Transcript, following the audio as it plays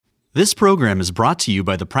This program is brought to you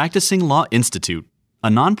by the Practicing Law Institute, a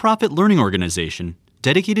nonprofit learning organization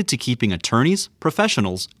dedicated to keeping attorneys,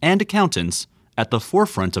 professionals, and accountants at the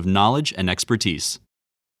forefront of knowledge and expertise.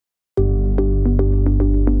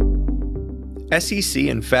 SEC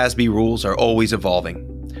and FASB rules are always evolving.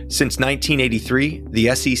 Since 1983,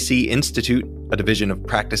 the SEC Institute, a division of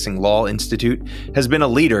Practicing Law Institute, has been a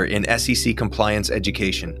leader in SEC compliance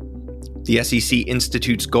education. The SEC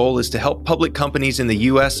Institute's goal is to help public companies in the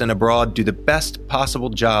U.S. and abroad do the best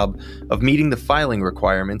possible job of meeting the filing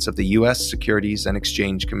requirements of the U.S. Securities and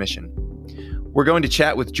Exchange Commission. We're going to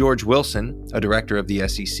chat with George Wilson, a director of the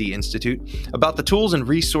SEC Institute, about the tools and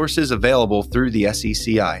resources available through the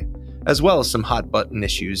SECI, as well as some hot-button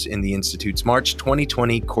issues in the Institute's March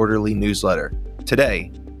 2020 quarterly newsletter,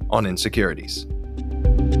 today on Insecurities.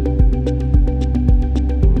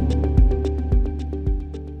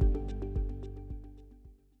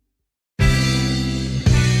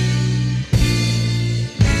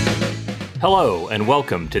 Hello, and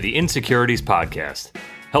welcome to the Insecurities Podcast,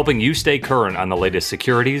 helping you stay current on the latest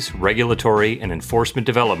securities, regulatory, and enforcement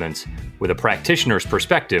developments with a practitioner's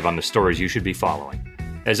perspective on the stories you should be following.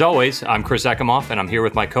 As always, I'm Chris Ekimoff, and I'm here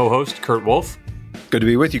with my co-host, Kurt Wolf. Good to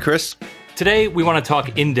be with you, Chris. Today, we want to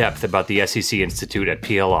talk in depth about the SEC Institute at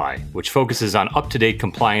PLI, which focuses on up-to-date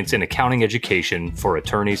compliance and accounting education for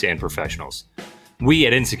attorneys and professionals. We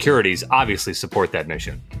at Insecurities obviously support that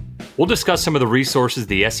mission. We'll discuss some of the resources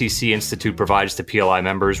the SEC Institute provides to PLI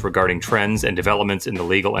members regarding trends and developments in the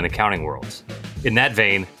legal and accounting worlds. In that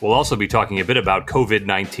vein, we'll also be talking a bit about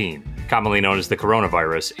COVID-19, commonly known as the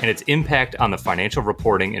coronavirus, and its impact on the financial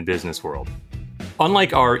reporting and business world.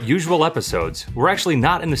 Unlike our usual episodes, we're actually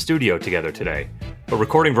not in the studio together today, but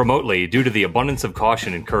recording remotely due to the abundance of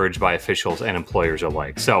caution encouraged by officials and employers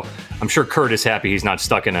alike. So I'm sure Kurt is happy he's not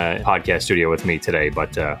stuck in a podcast studio with me today,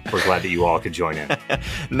 but we're glad that you all could join in.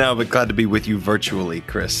 No, but glad to be with you virtually,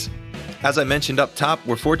 Chris. As I mentioned up top,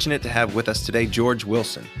 we're fortunate to have with us today George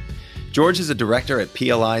Wilson. George is a director at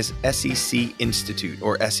PLI's SEC Institute,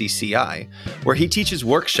 or SECI, where he teaches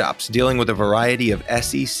workshops dealing with a variety of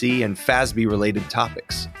SEC and FASB-related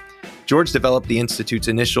topics. George developed the Institute's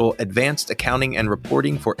initial Advanced Accounting and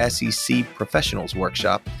Reporting for SEC Professionals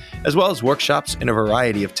workshop, as well as workshops in a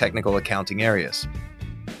variety of technical accounting areas.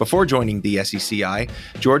 Before joining the SECI,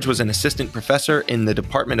 George was an assistant professor in the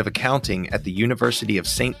Department of Accounting at the University of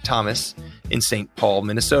St. Thomas in St. Paul,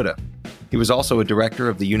 Minnesota. He was also a director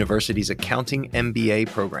of the university's Accounting MBA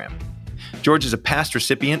program. George is a past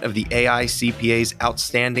recipient of the AICPA's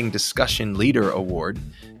Outstanding Discussion Leader Award.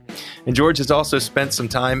 And George has also spent some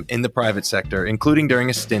time in the private sector, including during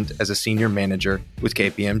a stint as a senior manager with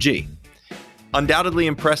KPMG. Undoubtedly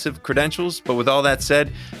impressive credentials, but with all that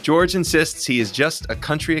said, George insists he is just a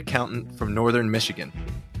country accountant from northern Michigan.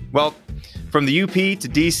 Well, from the UP to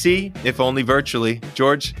DC, if only virtually.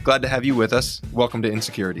 George, glad to have you with us. Welcome to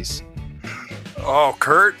Insecurities. Oh,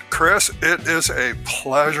 Kurt, Chris, it is a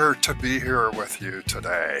pleasure to be here with you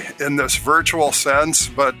today in this virtual sense,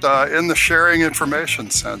 but in the sharing information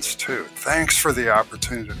sense too. Thanks for the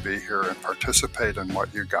opportunity to be here and participate in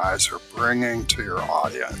what you guys are bringing to your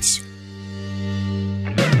audience.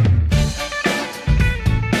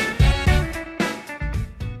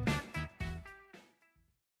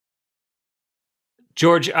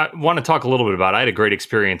 George, I want to talk a little bit about, I had a great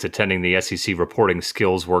experience attending the SEC Reporting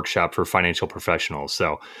Skills Workshop for financial professionals.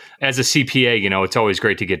 So as a CPA, it's always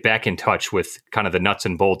great to get back in touch with kind of the nuts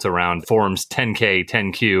and bolts around forms 10K,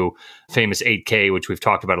 10Q, famous 8K, which we've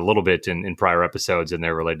talked about a little bit in prior episodes and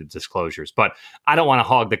their related disclosures. But I don't want to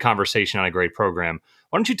hog the conversation on a great program.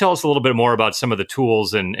 Why don't you tell us a little bit more about some of the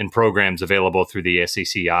tools and programs available through the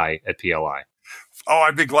SECI at PLI? Oh,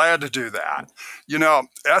 I'd be glad to do that.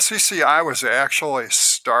 SECI was actually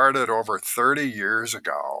started over 30 years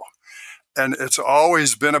ago, and it's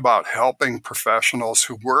always been about helping professionals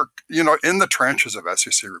who work, in the trenches of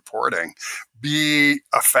SEC reporting be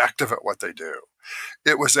effective at what they do.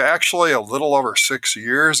 It was actually a little over 6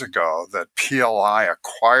 years ago that PLI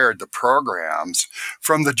acquired the programs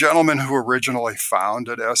from the gentleman who originally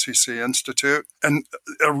founded SEC Institute. And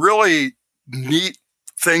a really neat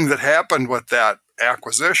thing that happened with that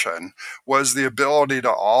acquisition was the ability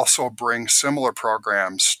to also bring similar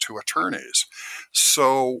programs to attorneys.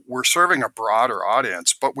 So we're serving a broader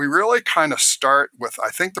audience, but we really kind of start with, I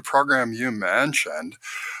think, the program you mentioned,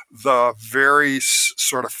 the very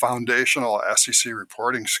sort of foundational SEC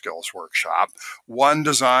reporting skills workshop, one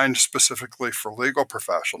designed specifically for legal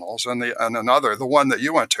professionals and another, the one that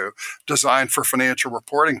you went to, designed for financial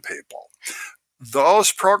reporting people.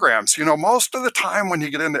 those programs, most of the time when you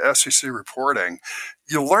get into SEC reporting,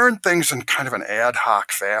 you learn things in kind of an ad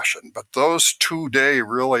hoc fashion. But those 2-day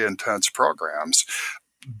really intense programs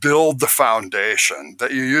build the foundation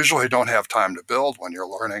that you usually don't have time to build when you're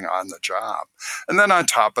learning on the job. And then on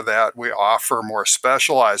top of that, we offer more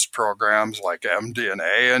specialized programs like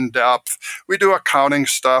MD&A in depth. We do accounting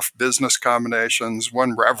stuff, business combinations.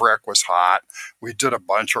 When RevRec was hot, we did a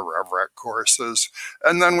bunch of RevRec courses.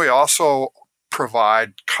 And then we also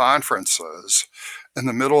provide conferences in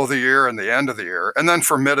the middle of the year and the end of the year, and then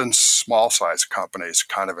for mid and small size companies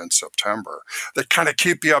kind of in September, that kind of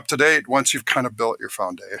keep you up to date once you've kind of built your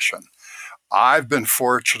foundation. I've been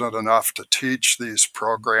fortunate enough to teach these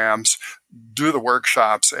programs, do the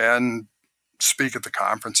workshops, and speak at the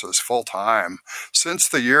conferences full time since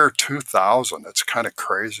the year 2000. It's kind of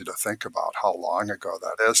crazy to think about how long ago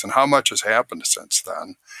that is and how much has happened since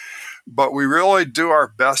then. But we really do our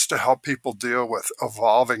best to help people deal with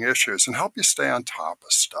evolving issues and help you stay on top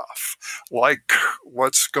of stuff, like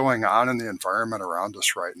what's going on in the environment around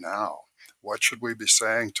us right now. What should we be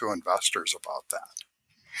saying to investors about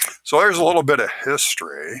that? So there's a little bit of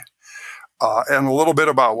history and a little bit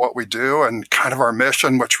about what we do and kind of our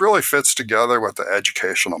mission, which really fits together with the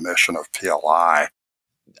educational mission of PLI.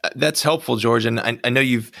 That's helpful, George. And I know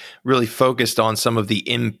you've really focused on some of the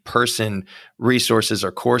in-person resources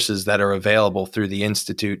or courses that are available through the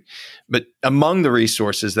Institute. But among the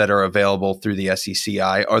resources that are available through the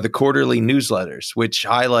SECI are the quarterly newsletters, which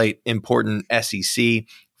highlight important SEC,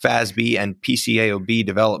 FASB, and PCAOB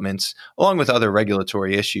developments, along with other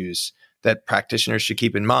regulatory issues that practitioners should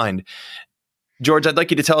keep in mind. George, I'd like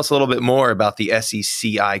you to tell us a little bit more about the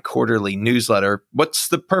SECI quarterly newsletter. What's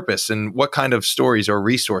the purpose and what kind of stories or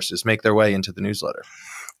resources make their way into the newsletter?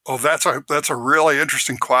 Oh, that's a really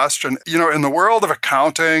interesting question. In the world of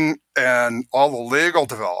accounting and all the legal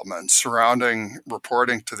developments surrounding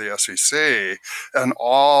reporting to the SEC and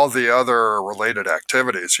all the other related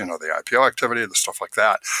activities, the IPO activity, the stuff like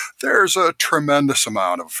that, there's a tremendous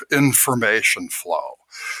amount of information flow.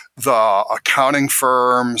 The accounting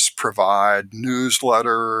firms provide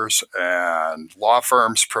newsletters and law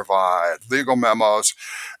firms provide legal memos.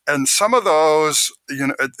 And some of those,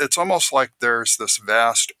 it's almost like there's this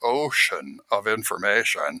vast ocean of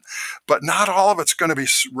information, but not all of it's going to be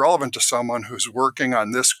relevant to someone who's working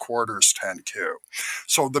on this quarter's 10Q.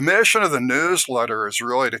 So the mission of the newsletter is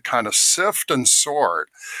really to kind of sift and sort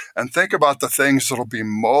and think about the things that'll be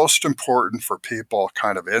most important for people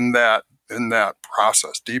kind of in that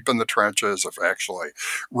process, deep in the trenches of actually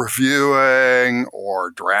reviewing or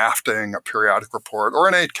drafting a periodic report or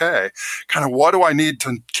an 8K, kind of what do I need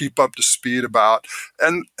to keep up to speed about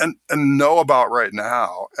and know about right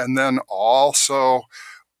now? And then also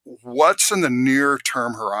what's in the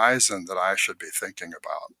near-term horizon that I should be thinking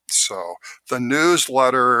about? So the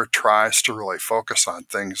newsletter tries to really focus on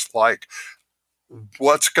things like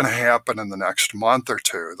what's going to happen in the next month or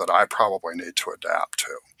two that I probably need to adapt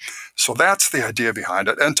to. So that's the idea behind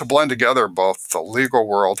it, and to blend together both the legal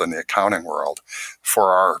world and the accounting world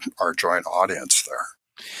for our joint audience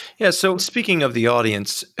there. Yeah, so speaking of the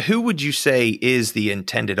audience, who would you say is the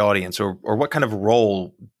intended audience, or what kind of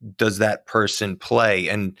role does that person play,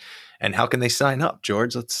 and how can they sign up,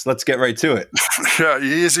 George? Let's get right to it. Yeah,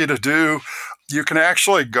 easy to do. You can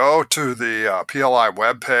actually go to the PLI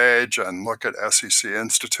webpage and look at SEC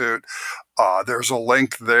Institute. There's a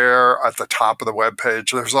link there at the top of the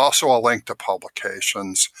webpage. There's also a link to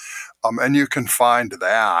publications, and you can find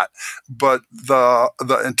that. But the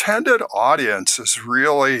intended audience is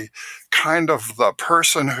really kind of the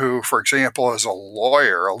person who, for example, is a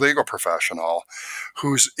lawyer, a legal professional,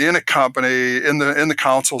 who's in a company, in the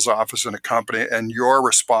counsel's office in a company, and you're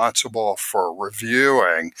responsible for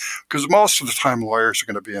reviewing, because most of the time lawyers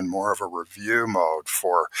are going to be in more of a review mode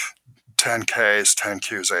for 10Ks,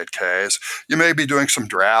 10Qs, 8Ks. You may be doing some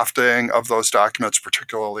drafting of those documents,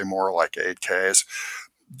 particularly more like 8Ks.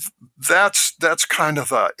 That's kind of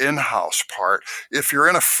the in-house part. If you're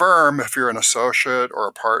in a firm, if you're an associate or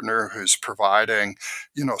a partner who's providing,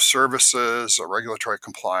 services, regulatory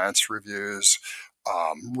compliance reviews,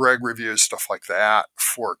 reg reviews, stuff like that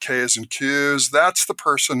for Ks and Qs, that's the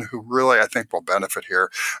person who really, I think, will benefit here.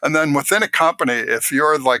 And then within a company, if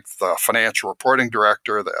you're like the financial reporting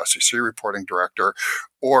director, the SEC reporting director,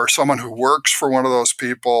 or someone who works for one of those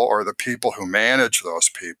people or the people who manage those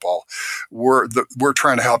people, we're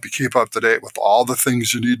trying to help you keep up to date with all the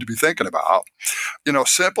things you need to be thinking about.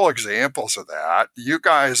 Simple examples of that. You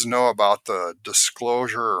guys know about the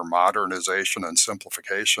disclosure or modernization and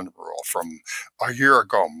simplification rule from a year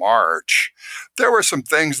ago, March. There were some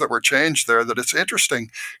things that were changed there that it's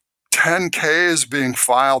interesting. 10Ks being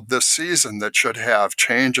filed this season that should have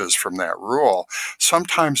changes from that rule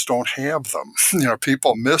sometimes don't have them.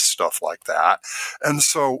 People miss stuff like that. And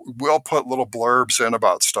so we'll put little blurbs in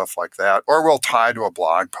about stuff like that, or we'll tie to a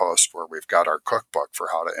blog post where we've got our cookbook for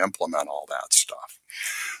how to implement all that stuff.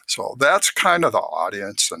 So that's kind of the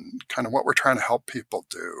audience and kind of what we're trying to help people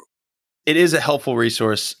do. It is a helpful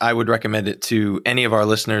resource. I would recommend it to any of our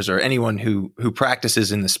listeners or anyone who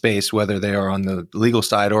practices in the space, whether they are on the legal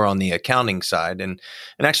side or on the accounting side. And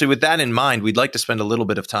actually, with that in mind, we'd like to spend a little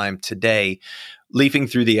bit of time today leafing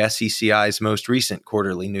through the SECI's most recent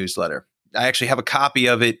quarterly newsletter. I actually have a copy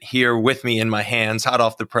of it here with me in my hands, hot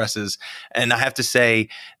off the presses. And I have to say,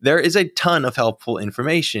 there is a ton of helpful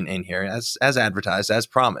information in here, as advertised, as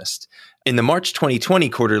promised. In the March 2020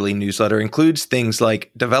 quarterly newsletter includes things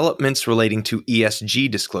like developments relating to ESG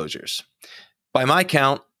disclosures. By my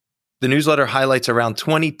count, the newsletter highlights around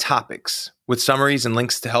 20 topics with summaries and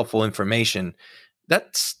links to helpful information.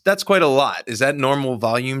 That's quite a lot. Is that normal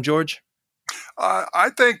volume, George? I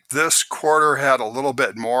think this quarter had a little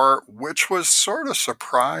bit more, which was sort of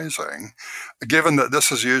surprising, given that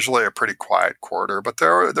this is usually a pretty quiet quarter. But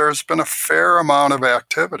there's been a fair amount of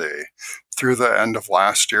activity through the end of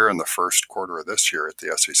last year and the first quarter of this year at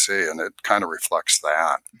the SEC, and it kind of reflects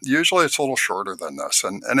that. Usually it's a little shorter than this.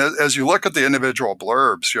 And as you look at the individual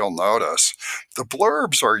blurbs, you'll notice the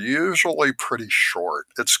blurbs are usually pretty short.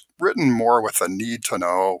 It's written more with a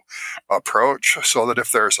need-to-know approach, so that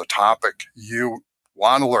if there's a topic you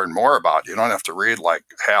want to learn more about, you don't have to read like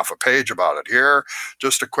half a page about it here,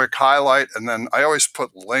 just a quick highlight. And then I always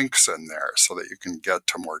put links in there so that you can get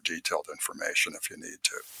to more detailed information if you need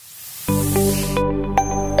to.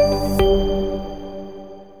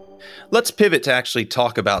 Let's pivot to actually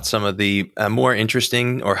talk about some of the more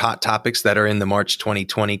interesting or hot topics that are in the March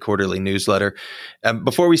 2020 quarterly newsletter.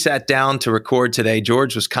 Before we sat down to record today,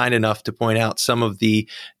 George was kind enough to point out some of the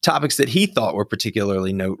topics that he thought were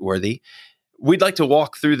particularly noteworthy. We'd like to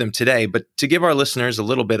walk through them today, but to give our listeners a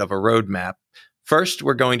little bit of a roadmap, first,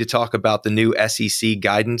 we're going to talk about the new SEC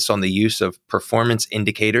guidance on the use of performance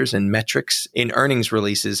indicators and metrics in earnings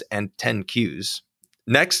releases and 10-Qs.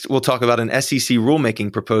 Next, we'll talk about an SEC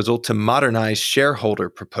rulemaking proposal to modernize shareholder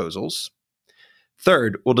proposals.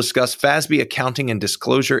 Third, we'll discuss FASB accounting and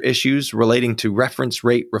disclosure issues relating to reference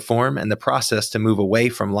rate reform and the process to move away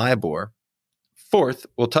from LIBOR. Fourth,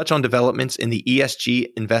 we'll touch on developments in the ESG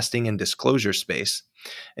investing and disclosure space.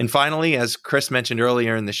 And finally, as Chris mentioned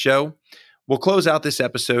earlier in the show, we'll close out this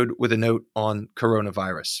episode with a note on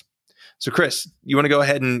coronavirus. So, Chris, you want to go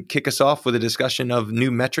ahead and kick us off with a discussion of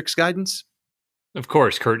new metrics guidance? Of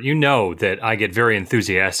course, Kurt. You know that I get very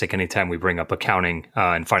enthusiastic anytime we bring up accounting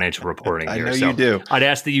and financial reporting here. I know you do. I'd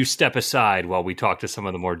ask that you step aside while we talk to some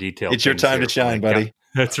of the more detailed It's your time to shine, buddy.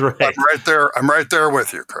 That's right. I'm right there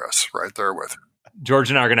with you, Chris. Right there with you. George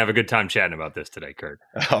and I are going to have a good time chatting about this today, Kurt.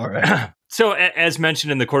 All right. So as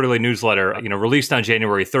mentioned in the quarterly newsletter, released on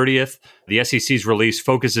January 30th, the SEC's release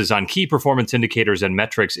focuses on key performance indicators and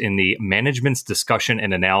metrics in the Management's Discussion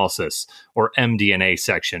and Analysis, or MD&A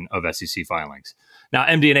section of SEC filings. Now,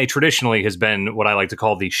 MD&A traditionally has been what I like to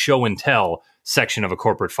call the show and tell section of a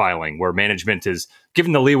corporate filing, where management is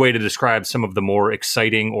given the leeway to describe some of the more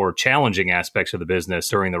exciting or challenging aspects of the business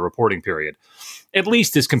during the reporting period, at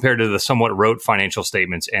least as compared to the somewhat rote financial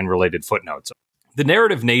statements and related footnotes. The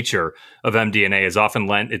narrative nature of MD&A has often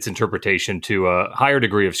lent its interpretation to a higher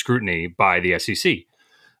degree of scrutiny by the SEC.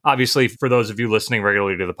 Obviously, for those of you listening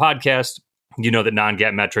regularly to the podcast, you know that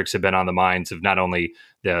non-GAAP metrics have been on the minds of not only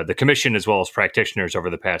the commission as well as practitioners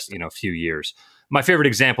over the past few years. My favorite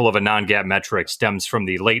example of a non-GAAP metric stems from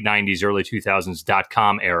the late 90s, early 2000s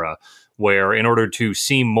 .com era, where in order to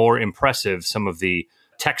seem more impressive, some of the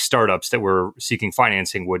tech startups that were seeking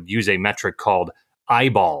financing would use a metric called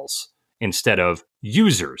eyeballs instead of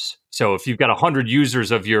users. So if you've got 100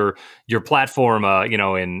 users of your platform,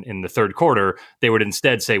 in the third quarter, they would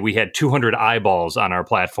instead say we had 200 eyeballs on our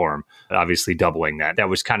platform, obviously doubling that. That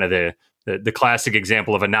was kind of the classic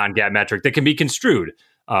example of a non-GAAP metric that can be construed,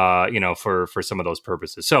 for some of those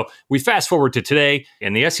purposes. So we fast forward to today,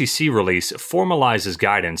 and the SEC release formalizes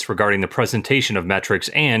guidance regarding the presentation of metrics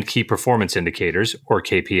and key performance indicators, or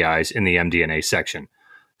KPIs, in the MD&A section.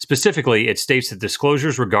 Specifically, it states that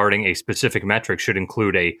disclosures regarding a specific metric should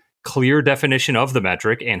include a clear definition of the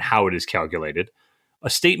metric and how it is calculated, a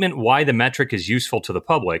statement why the metric is useful to the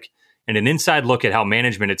public, and an inside look at how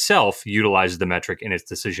management itself utilizes the metric in its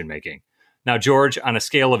decision-making. Now, George, on a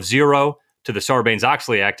scale of 0 to the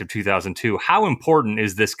Sarbanes-Oxley Act of 2002, how important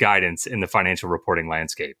is this guidance in the financial reporting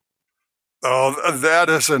landscape? Oh, that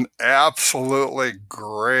is an absolutely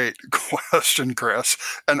great question, Chris.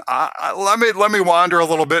 And let me wander a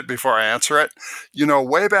little bit before I answer it.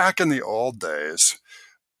 Way back in the old days,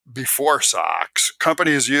 before SOX,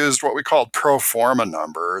 companies used what we called pro forma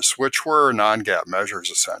numbers, which were non-GAAP measures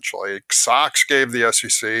essentially. SOX gave the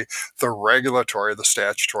SEC the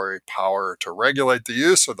statutory power to regulate the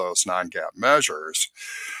use of those non-GAAP measures.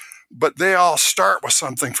 But they all start with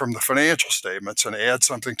something from the financial statements and add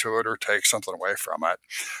something to it or take something away from it.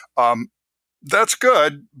 That's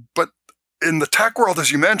good, but in the tech world,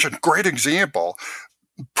 as you mentioned, great example,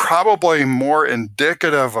 probably more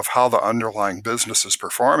indicative of how the underlying business is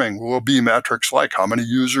performing will be metrics like how many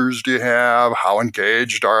users do you have, how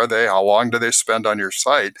engaged are they, how long do they spend on your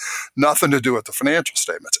site, nothing to do with the financial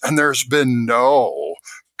statements. And there's been no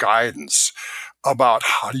guidance about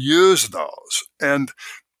how to use those. And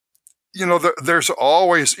there's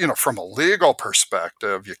always, from a legal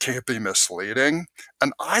perspective, you can't be misleading.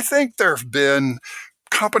 And I think there have been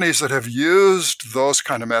companies that have used those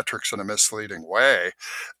kind of metrics in a misleading way.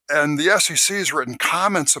 And the SEC has written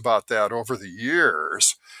comments about that over the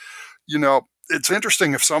years. It's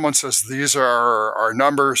interesting if someone says these are our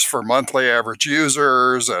numbers for monthly average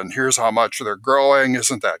users and here's how much they're growing.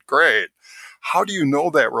 Isn't that great? How do you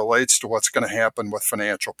know that relates to what's going to happen with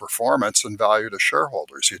financial performance and value to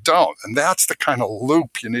shareholders? You don't. And that's the kind of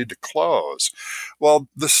loop you need to close. Well,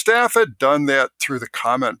 the staff had done that through the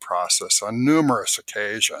comment process on numerous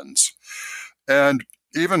occasions. And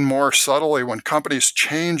even more subtly, when companies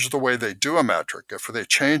change the way they do a metric, if they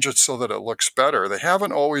change it so that it looks better, they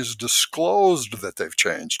haven't always disclosed that they've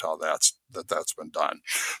changed how that's been done.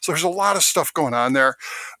 So there's a lot of stuff going on there.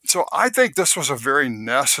 So I think this was a very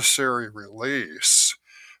necessary release,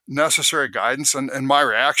 necessary guidance, and my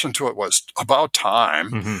reaction to it was about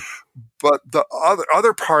time. Mm-hmm. But the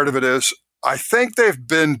other part of it is, I think they've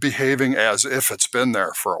been behaving as if it's been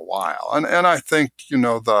there for a while. And I think,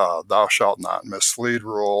 the thou shalt not mislead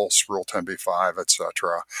rules, Rule 10b-5, et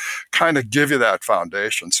cetera, kind of give you that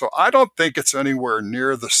foundation. So I don't think it's anywhere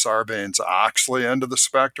near the Sarbanes-Oxley end of the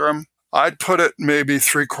spectrum. I'd put it maybe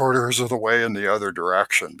 3/4 of the way in the other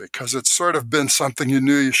direction because it's sort of been something you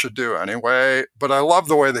knew you should do anyway. But I love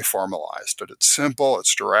the way they formalized it. It's simple,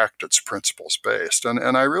 it's direct, it's principles based.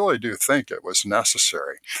 And I really do think it was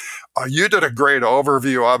necessary. You did a great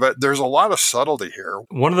overview of it. There's a lot of subtlety here.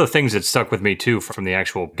 One of the things that stuck with me too from the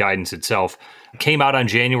actual guidance itself came out on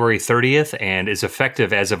January 30th and is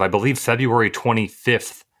effective as of, I believe, February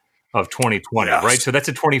 25th. Of 2020, yes. Right? So that's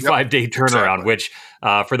a 25-day turnaround, exactly. Which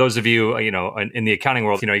for those of you, in the accounting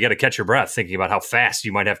world, you got to catch your breath thinking about how fast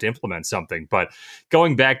you might have to implement something. But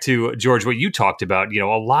going back to, George, what you talked about, a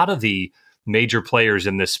lot of the major players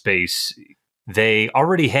in this space, they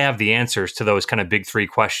already have the answers to those kind of big three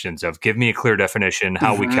questions of give me a clear definition,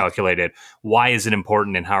 how we calculate it, why is it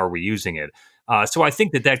important, and how are we using it? So I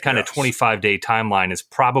think that kind of 25-day timeline is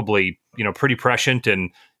probably, pretty prescient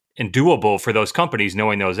and doable for those companies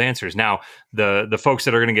knowing those answers. Now, the folks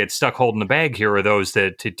that are going to get stuck holding the bag here are those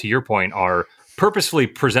that, to your point, are purposefully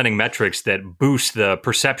presenting metrics that boost the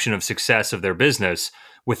perception of success of their business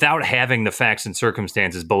without having the facts and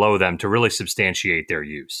circumstances below them to really substantiate their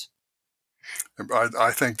use.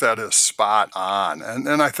 I think that is spot on.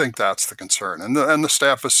 And I think that's the concern. And the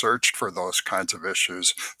staff has searched for those kinds of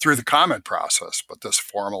issues through the comment process, but this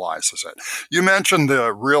formalizes it. You mentioned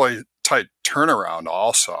the really tight turnaround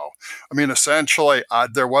also. I mean, essentially,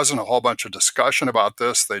 there wasn't a whole bunch of discussion about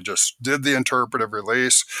this. They just did the interpretive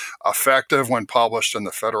release, effective when published in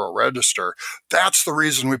the Federal Register. That's the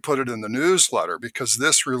reason we put it in the newsletter, because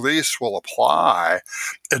this release will apply.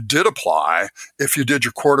 It did apply if you did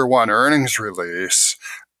your Q1 earnings release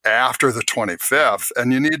after the 25th,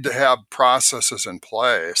 and you need to have processes in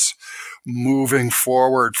place moving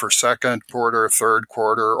forward for second quarter, third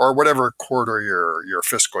quarter, or whatever quarter your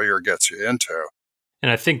fiscal year gets you into.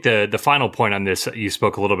 And I think the final point on this you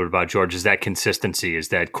spoke a little bit about, George, is that consistency, is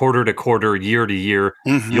that quarter to quarter, year to year,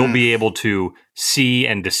 you'll be able to see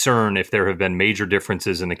and discern if there have been major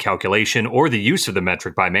differences in the calculation or the use of the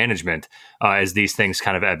metric by management as these things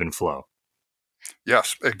kind of ebb and flow.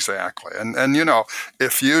 Yes, exactly. And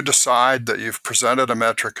if you decide that you've presented a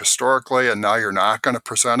metric historically and now you're not going to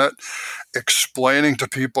present it, explaining to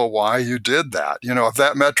people why you did that. If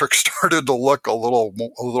that metric started to look a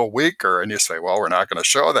little weaker and you say, well, we're not going to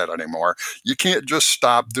show that anymore, you can't just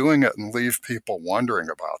stop doing it and leave people wondering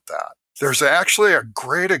about that. There's actually a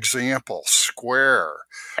great example, Square.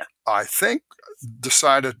 I think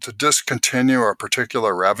decided to discontinue a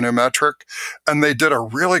particular revenue metric, and they did a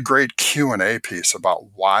really great Q&A piece about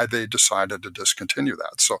why they decided to discontinue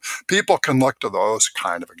that. So people can look to those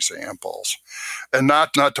kind of examples, and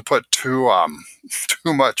not to put too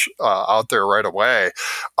much out there right away.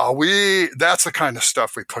 That's the kind of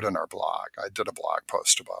stuff we put in our blog. I did a blog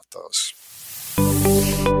post about those.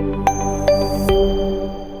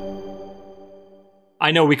 I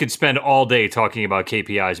know we could spend all day talking about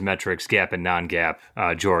KPIs, metrics, GAAP, and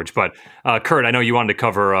non-GAAP, George, but Kurt, I know you wanted to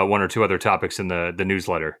cover one or two other topics in the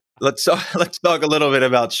newsletter. Let's talk a little bit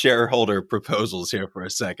about shareholder proposals here for a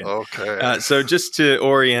second. Okay. So just to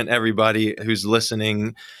orient everybody who's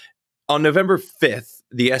listening, on November 5th,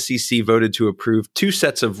 the SEC voted to approve two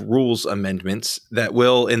sets of rules amendments that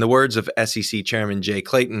will, in the words of SEC Chairman Jay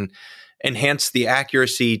Clayton, enhance the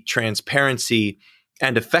accuracy, transparency,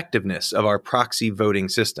 and effectiveness of our proxy voting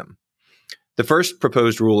system. The first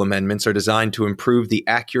proposed rule amendments are designed to improve the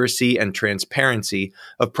accuracy and transparency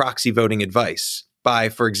of proxy voting advice by,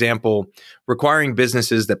 for example, requiring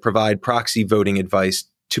businesses that provide proxy voting advice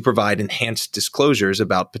to provide enhanced disclosures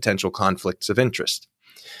about potential conflicts of interest.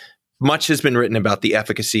 Much has been written about the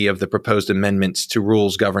efficacy of the proposed amendments to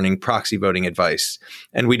rules governing proxy voting advice,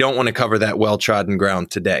 and we don't want to cover that well-trodden ground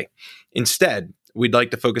today. Instead, we'd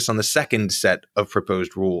like to focus on the second set of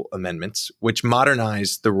proposed rule amendments, which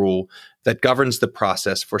modernize the rule that governs the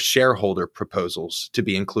process for shareholder proposals to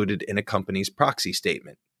be included in a company's proxy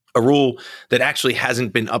statement. A rule that actually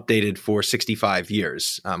hasn't been updated for 65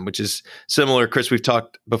 years, which is similar. Chris, we've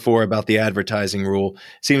talked before about the advertising rule.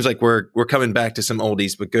 Seems like we're coming back to some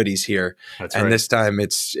oldies but goodies here. That's and right. This time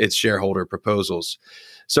it's shareholder proposals.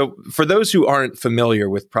 So for those who aren't familiar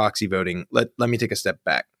with proxy voting, let me take a step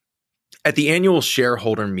back. At the annual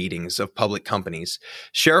shareholder meetings of public companies,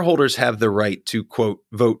 shareholders have the right to, quote,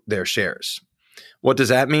 vote their shares. What does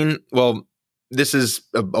that mean? Well, this is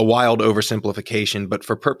a wild oversimplification, but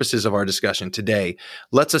for purposes of our discussion today,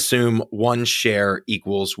 let's assume one share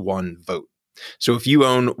equals one vote. So if you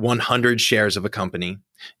own 100 shares of a company,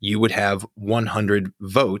 you would have 100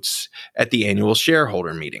 votes at the annual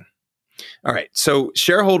shareholder meeting. All right, so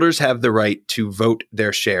shareholders have the right to vote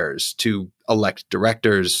their shares, to elect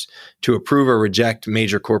directors, to approve or reject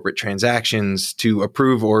major corporate transactions, to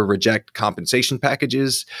approve or reject compensation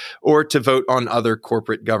packages, or to vote on other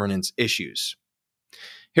corporate governance issues.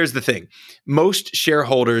 Here's the thing. Most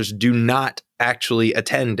shareholders do not actually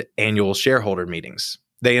attend annual shareholder meetings.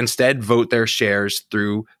 They instead vote their shares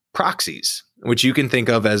through proxies, which you can think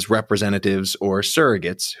of as representatives or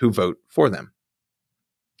surrogates who vote for them.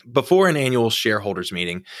 Before an annual shareholders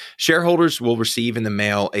meeting, shareholders will receive in the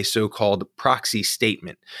mail a so-called proxy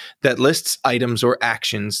statement that lists items or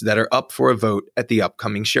actions that are up for a vote at the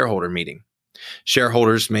upcoming shareholder meeting.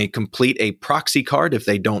 Shareholders may complete a proxy card if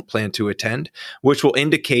they don't plan to attend, which will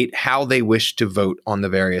indicate how they wish to vote on the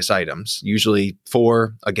various items, usually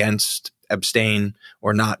for, against, abstain,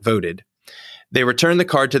 or not voted. They return the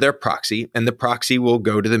card to their proxy, and the proxy will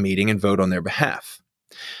go to the meeting and vote on their behalf.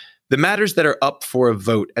 The matters that are up for a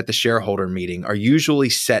vote at the shareholder meeting are usually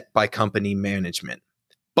set by company management.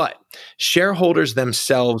 But shareholders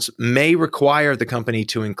themselves may require the company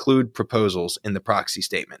to include proposals in the proxy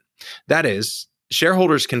statement. That is,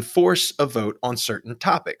 shareholders can force a vote on certain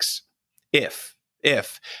topics if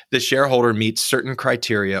the shareholder meets certain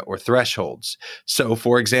criteria or thresholds. So,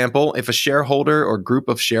 for example, if a shareholder or group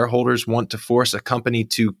of shareholders want to force a company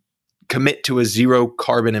to commit to a zero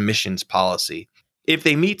carbon emissions policy, if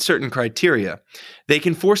they meet certain criteria, they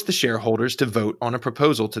can force the shareholders to vote on a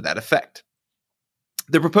proposal to that effect.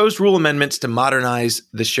 The proposed rule amendments to modernize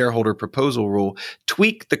the shareholder proposal rule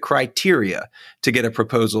tweak the criteria to get a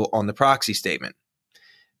proposal on the proxy statement.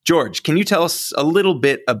 George, can you tell us a little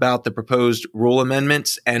bit about the proposed rule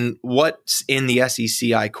amendments and what's in the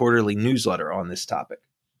SECI quarterly newsletter on this topic?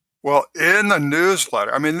 Well, in the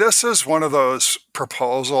newsletter, this is one of those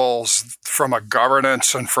proposals from a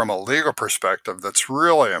governance and from a legal perspective that's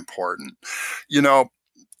really important.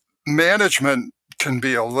 Management can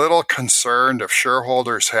be a little concerned if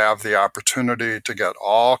shareholders have the opportunity to get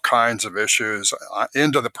all kinds of issues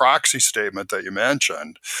into the proxy statement that you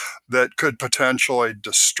mentioned that could potentially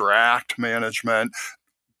distract management,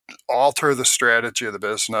 alter the strategy of the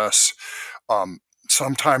business,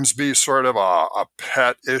 sometimes be sort of a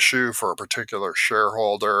pet issue for a particular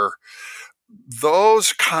shareholder.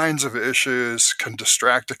 Those kinds of issues can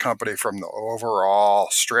distract a company from the overall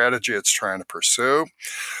strategy it's trying to pursue.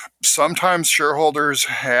 Sometimes shareholders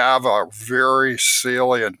have a very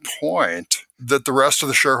salient point that the rest of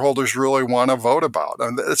the shareholders really want to vote about.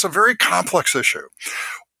 And it's a very complex issue.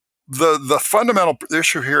 The fundamental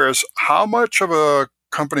issue here is how much of a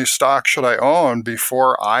company stock should I own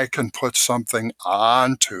before I can put something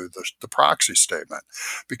onto the proxy statement?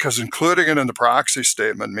 Because including it in the proxy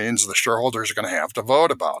statement means the shareholders are going to have to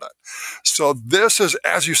vote about it. So this is,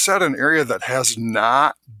 as you said, an area that has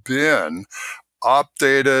not been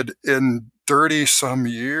updated in 30 some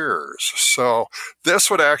years. So this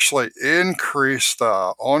would actually increase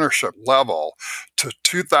the ownership level to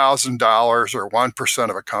 $2,000 or 1%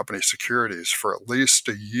 of a company's securities for at least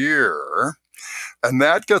a year. And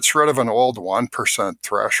that gets rid of an old 1%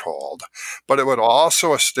 threshold, but it would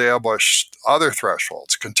also establish other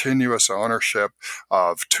thresholds, continuous ownership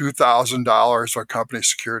of $2,000 of company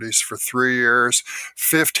securities for 3 years,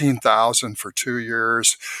 $15,000 for 2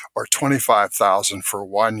 years, or $25,000 for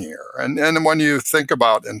 1 year. And when you think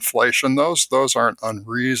about inflation, those aren't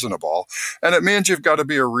unreasonable. And it means you've got to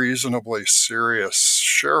be a reasonably serious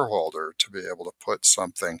shareholder to be able to put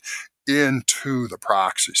something into the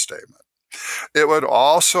proxy statement. It would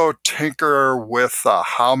also tinker with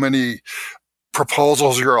how many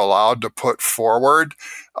proposals you're allowed to put forward.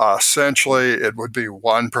 Essentially, it would be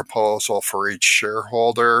one proposal for each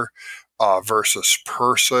shareholder versus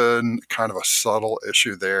person, kind of a subtle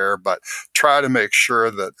issue there, but try to make sure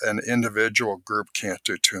that an individual group can't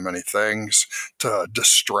do too many things to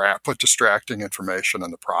put distracting information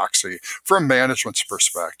in the proxy from management's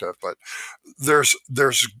perspective. But there's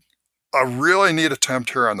a really neat attempt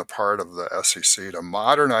here on the part of the SEC to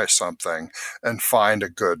modernize something and find a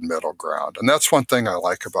good middle ground. And that's one thing I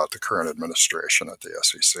like about the current administration at the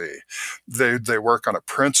SEC. They work on a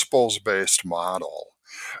principles-based model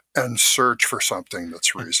and search for something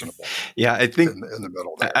that's reasonable. Yeah, I think in the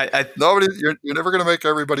middle there. You're never going to make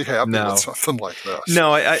everybody happy with something like this.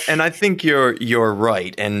 No, and I think you're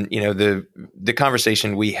right. And the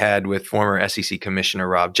conversation we had with former SEC Commissioner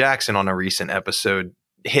Rob Jackson on a recent episode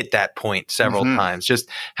hit that point several times, just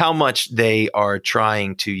how much they are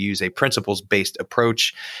trying to use a principles-based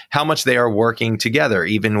approach, how much they are working together,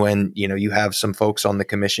 even when, you have some folks on the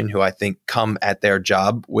commission who I think come at their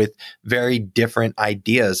job with very different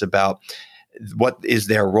ideas about what is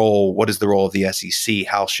their role, what is the role of the SEC,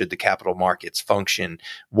 how should the capital markets function,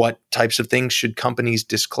 what types of things should companies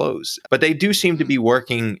disclose. But they do seem to be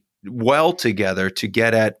working well together to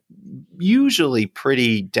get at usually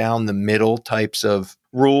pretty down the middle types of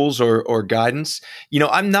rules or guidance.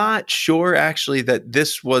 I'm not sure actually that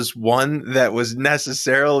this was one that was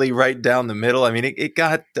necessarily right down the middle. I mean, it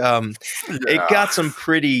got some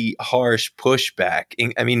pretty harsh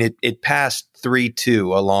pushback. I mean, it passed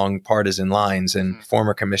 3-2 along partisan lines, and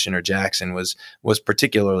former Commissioner Jackson was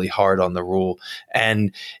particularly hard on the rule.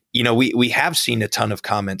 And we have seen a ton of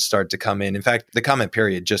comments start to come in. In fact, the comment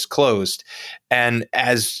period just closed. And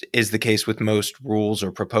as is the case with most rules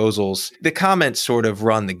or proposals, the comments sort of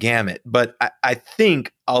run the gamut. But I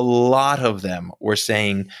think a lot of them were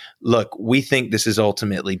saying, look, we think this is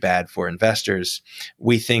ultimately bad for investors.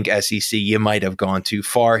 We think SEC, you might have gone too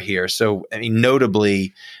far here. So, I mean,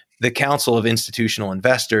 notably, the Council of Institutional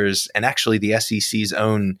Investors and actually the SEC's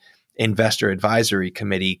own Investor Advisory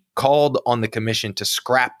Committee called on the commission to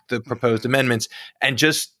scrap the proposed amendments and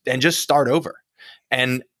just start over.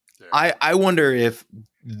 And I wonder if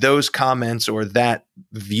those comments or that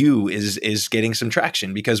view is getting some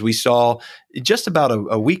traction, because we saw just about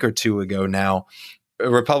a week or two ago now,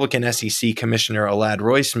 Republican SEC Commissioner Elad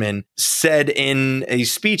Roisman said in a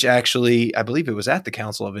speech, actually, I believe it was at the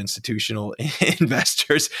Council of Institutional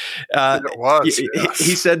Investors. It was. Yes.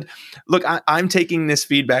 He said, look, I'm taking this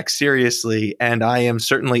feedback seriously, and I am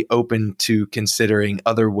certainly open to considering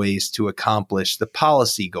other ways to accomplish the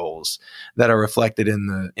policy goals that are reflected in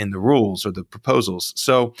the rules or the proposals.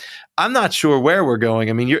 So I'm not sure where we're going.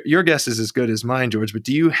 I mean, your guess is as good as mine, George, but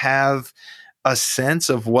do you have a sense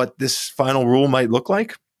of what this final rule might look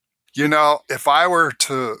like? If I were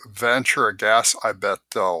to venture a guess, I bet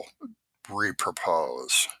they'll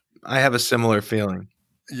repropose. I have a similar feeling.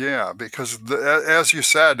 Yeah, because as you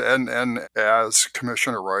said, and as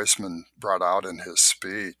Commissioner Roisman brought out in his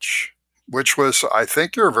speech, which was, I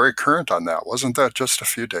think you're very current on that. Wasn't that just a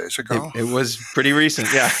few days ago? It was pretty recent,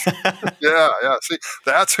 yeah. Yeah. See,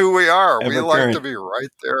 that's who we are. We like to be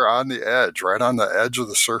right there on the edge, right on the edge of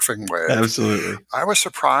the surfing wave. Absolutely. I was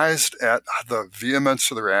surprised at the vehemence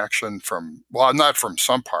of the reaction not from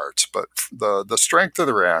some parts, but the strength of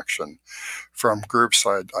the reaction from groups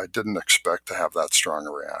I didn't expect to have that strong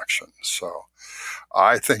a reaction. So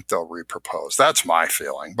I think they'll repropose. That's my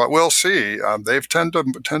feeling, but we'll see. They've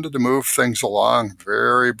tended to move things along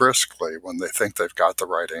very briskly when they think they've got the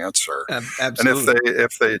right answer. Absolutely. And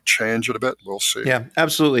if they change it a bit, we'll see. Yeah,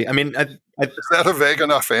 absolutely. I mean, is that a vague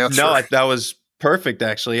enough answer? No, that was perfect,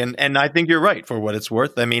 actually. And I think you're right for what it's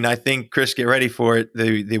worth. I mean, I think, Chris, get ready for it,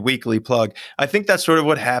 the weekly plug. I think that's sort of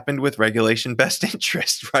what happened with regulation best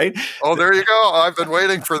interest, right? Oh, there you go. I've been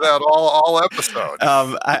waiting for that all episode.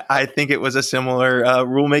 I think it was a similar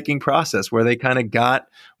rulemaking process where they kind of got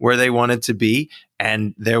where they wanted to be.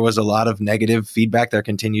 And there was a lot of negative feedback. There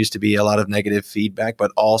continues to be a lot of negative feedback,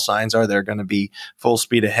 but all signs are they're going to be full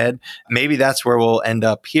speed ahead. Maybe that's where we'll end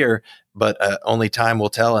up here, but only time will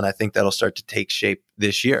tell. And I think that'll start to take shape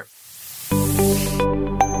this year.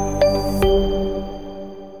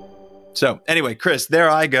 So anyway, Chris, there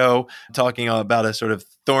I go talking about a sort of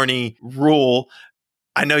thorny rule.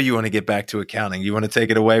 I know you want to get back to accounting. You want to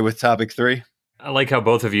take it away with topic 3? I like how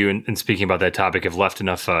both of you, in speaking about that topic, have left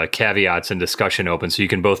enough caveats and discussion open so you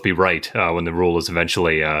can both be right when the rule is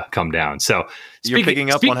eventually come down. So you're picking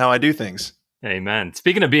up on how I do things. Amen.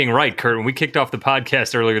 Speaking of being right, Kurt, when we kicked off the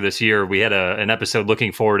podcast earlier this year, we had an episode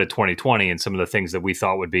looking forward to 2020 and some of the things that we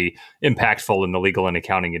thought would be impactful in the legal and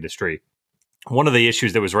accounting industry. One of the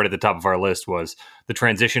issues that was right at the top of our list was the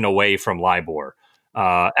transition away from LIBOR.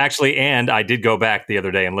 Actually, and I did go back the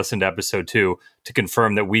other day and listen to episode 2 to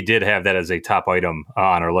confirm that we did have that as a top item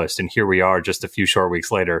on our list. And here we are just a few short weeks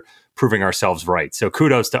later, proving ourselves right. So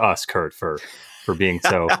kudos to us, Kurt, for being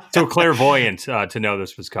so clairvoyant to know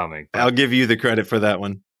this was coming. But I'll give you the credit for that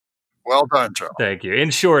one. Well done, Joe. Thank you.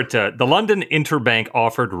 In short, the London Interbank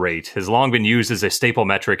Offered Rate has long been used as a staple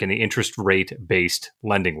metric in the interest rate-based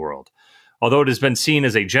lending world. Although it has been seen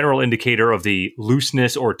as a general indicator of the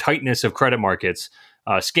looseness or tightness of credit markets,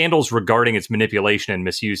 scandals regarding its manipulation and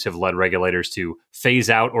misuse have led regulators to phase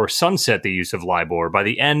out or sunset the use of LIBOR by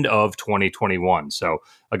the end of 2021. So,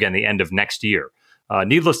 again, the end of next year.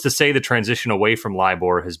 Needless to say, the transition away from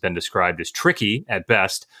LIBOR has been described as tricky at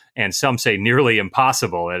best, and some say nearly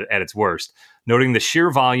impossible at its worst, noting the sheer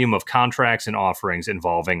volume of contracts and offerings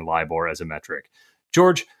involving LIBOR as a metric.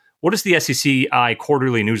 George, what does the SECI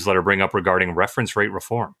quarterly newsletter bring up regarding reference rate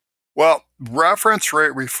reform? Well, reference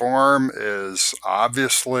rate reform is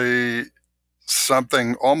obviously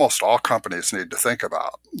something almost all companies need to think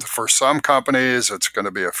about. For some companies, it's going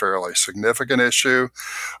to be a fairly significant issue.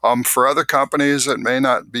 For other companies, it may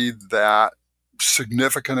not be that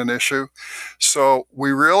significant an issue. So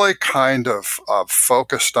we really kind of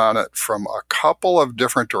focused on it from a couple of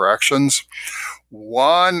different directions.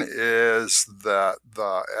 One is that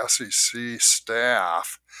the SEC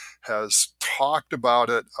staff has talked about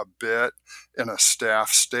it a bit in a staff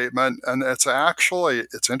statement. And it's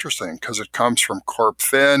interesting because it comes from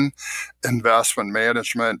CorpFin, Investment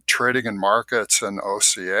Management, Trading and Markets, and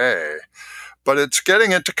OCA. But it's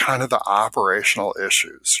getting into kind of the operational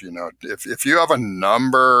issues. You know, if you have a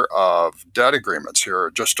number of debt agreements,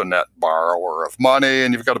 you're just a net borrower of money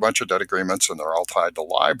and you've got a bunch of debt agreements and they're all tied to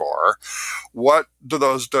LIBOR, what do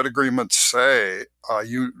those debt agreements say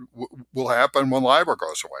will happen when LIBOR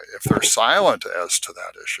goes away? If they're silent as to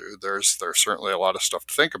that issue, there's certainly a lot of stuff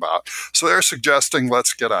to think about. So they're suggesting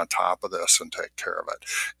let's get on top of this and take care of it.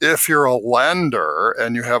 If you're a lender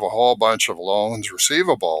and you have a whole bunch of loans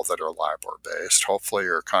receivable that are LIBOR-based, hopefully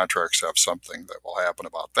your contracts have something that will happen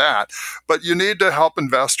about that. But you need to help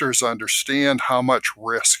investors understand how much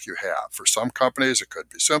risk you have. For some companies, it could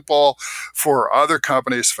be simple. For other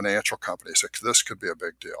companies, financial companies, this could be a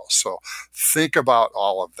big deal. So think about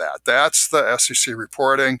all of that. That's the SEC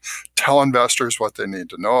reporting. Tell investors what they need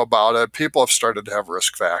to know about it. People have started to have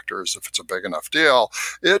risk factors. If it's a big enough deal,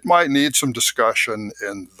 it might need some discussion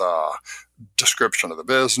in the description of the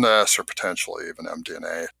business or potentially even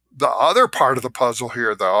MD&A. The other part of the puzzle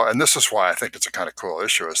here, though, and this is why I think it's a kind of cool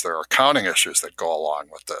issue, is there are accounting issues that go along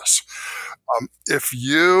with this. If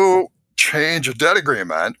you change a debt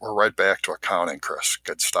agreement, we're right back to accounting, Chris,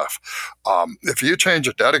 good stuff. If you change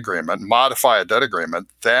a debt agreement, modify a debt agreement,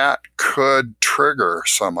 that could trigger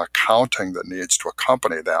some accounting that needs to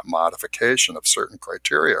accompany that modification if certain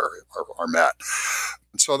criteria are met.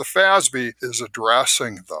 And so the FASB is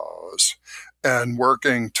addressing those and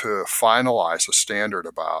working to finalize a standard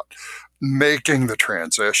about making the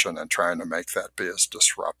transition and trying to make that be as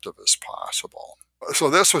disruptive as possible.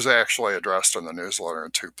 So this was actually addressed in the newsletter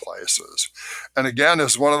in 2 places. And again,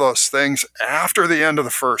 is one of those things after the end of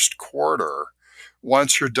the first quarter,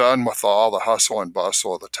 once you're done with all the hustle and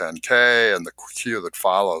bustle of the 10K and the queue that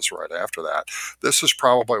follows right after that, this is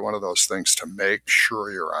probably one of those things to make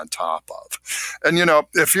sure you're on top of. And, you know,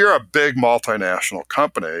 if you're a big multinational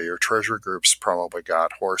company, your treasury group's probably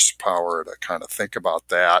got horsepower to kind of think about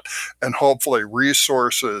that and hopefully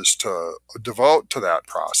resources to devote to that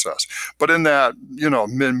process. But in that, you know,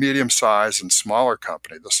 medium-sized and smaller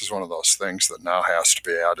company, this is one of those things that now has to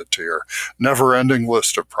be added to your never-ending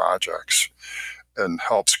list of projects. and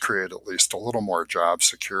helps create at least a little more job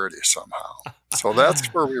security somehow. So that's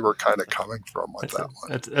where we were kind of coming from with that one.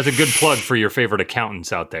 That's a good plug for your favorite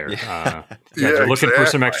accountants out there. Yeah. If you're looking for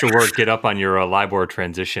some exactly. extra work, get up on your LIBOR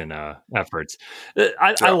transition efforts.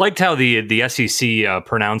 I liked how the SEC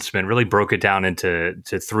pronouncement really broke it down into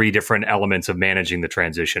three different elements of managing the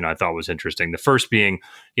transition. I thought was interesting. The first being,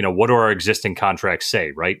 what do our existing contracts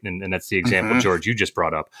say, right? And that's the example, George, you just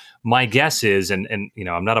brought up. My guess is, and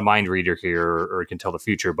I'm not a mind reader here or can tell the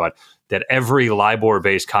future, but that every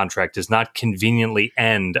LIBOR-based contract does not conveniently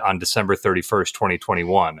end on December 31st,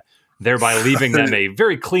 2021, thereby leaving them a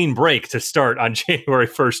very clean break to start on January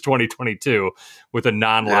 1st, 2022 with a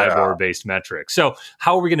non-LIBOR-based metric. So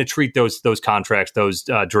how are we going to treat those contracts, those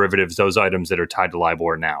derivatives, those items that are tied to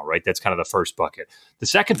LIBOR now, right? That's kind of the first bucket. The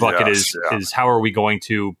second bucket is how are we going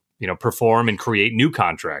to perform and create new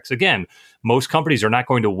contracts? Again, most companies are not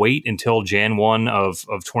going to wait until Jan 1 of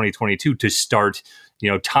 2022 to start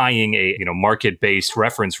tying a market-based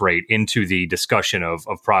reference rate into the discussion of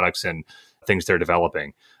products and things they're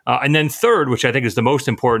developing. And then third, which I think is the most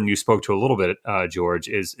important, you spoke to a little bit, George,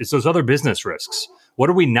 is those other business risks. What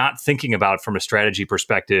are we not thinking about from a strategy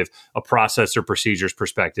perspective, a process or procedures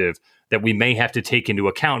perspective that we may have to take into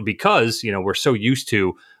account because we're so used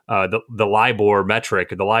to the LIBOR metric,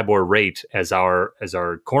 the LIBOR rate as our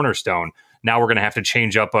cornerstone. Now we're going to have to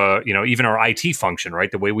change up, even our IT function, right?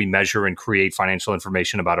 The way we measure and create financial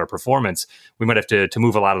information about our performance. We might have to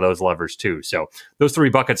move a lot of those levers too. So those three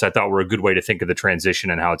buckets I thought were a good way to think of the transition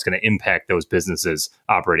and how it's going to impact those businesses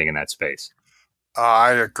operating in that space.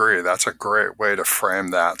 I agree. That's a great way to frame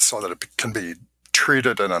that so that it can be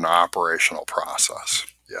treated in an operational process.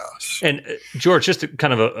 Yes. And George, just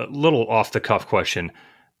kind of a little off the cuff question.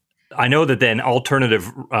 I know that an alternative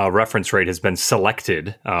reference rate has been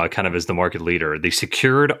selected kind of as the market leader, the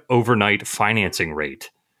secured overnight financing rate.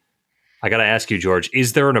 I got to ask you, George,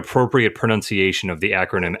 is there an appropriate pronunciation of the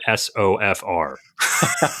acronym SOFR?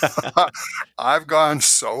 I've gone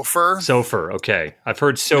SOFR. SOFR, okay. I've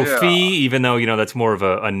heard Sophie, even though, that's more of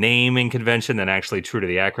a naming convention than actually true to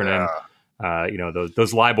the acronym. Yeah.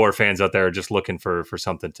 Those LIBOR fans out there are just looking for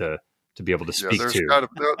something to be able to speak to.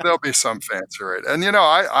 There'll be some fancy rate. And,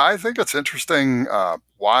 I think it's interesting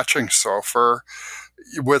watching SOFR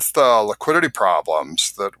with the liquidity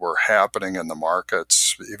problems that were happening in the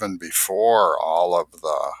markets even before all of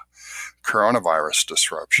the coronavirus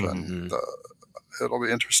disruption. It'll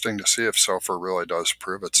be interesting to see if SOFR really does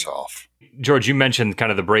prove itself. George, you mentioned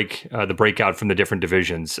kind of the breakout from the different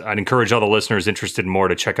divisions. I'd encourage all the listeners interested in more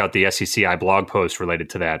to check out the SECI blog post related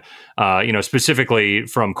to that. Specifically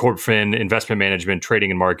from CorpFin, investment management,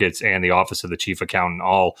 trading and markets, and the Office of the Chief Accountant,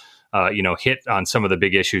 all hit on some of the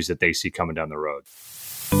big issues that they see coming down the road.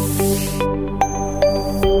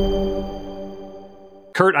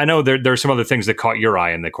 Kurt, I know there are some other things that caught your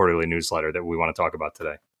eye in the quarterly newsletter that we want to talk about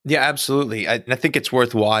today. Yeah, absolutely. I think it's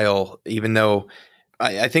worthwhile, even though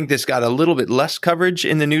I think this got a little bit less coverage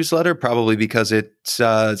in the newsletter, probably because it's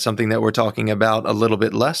something that we're talking about a little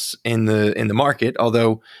bit less in the market,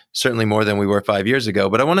 although certainly more than we were 5 years ago.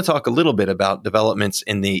 But I want to talk a little bit about developments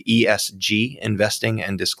in the ESG investing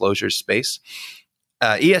and disclosure space.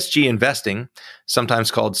 ESG investing, sometimes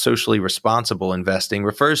called socially responsible investing,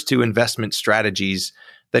 refers to investment strategies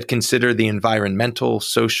that consider the environmental,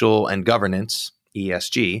 social, and governance,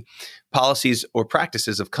 ESG, policies or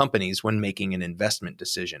practices of companies when making an investment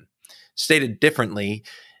decision. Stated differently,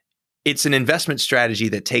 it's an investment strategy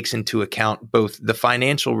that takes into account both the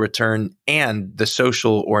financial return and the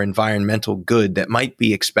social or environmental good that might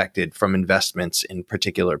be expected from investments in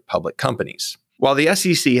particular public companies. While the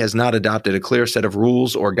SEC has not adopted a clear set of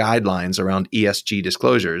rules or guidelines around ESG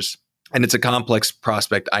disclosures, and it's a complex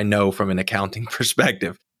prospect, I know, from an accounting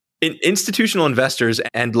perspective, institutional investors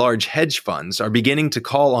and large hedge funds are beginning to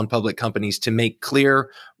call on public companies to make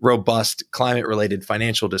clear, robust climate-related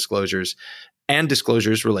financial disclosures and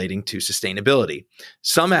disclosures relating to sustainability.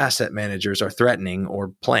 Some asset managers are threatening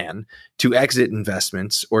or plan to exit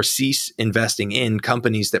investments or cease investing in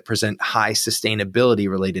companies that present high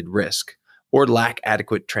sustainability-related risk or lack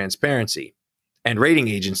adequate transparency. And rating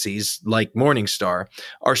agencies like Morningstar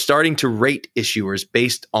are starting to rate issuers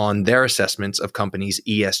based on their assessments of companies'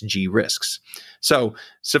 ESG risks. So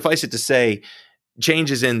suffice it to say, change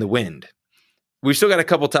is in the wind. We've still got a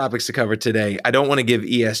couple topics to cover today. I don't want to give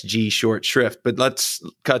ESG short shrift, but let's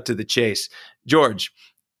cut to the chase. George,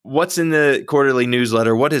 what's in the quarterly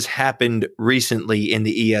newsletter? What has happened recently in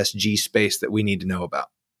the ESG space that we need to know about?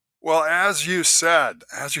 Well, as you said,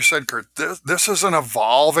 Kurt, this is an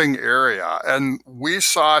evolving area, and we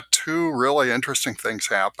saw two really interesting things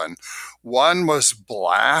happen. One was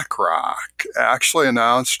BlackRock actually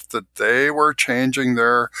announced that they were changing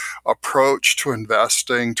their approach to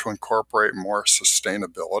investing to incorporate more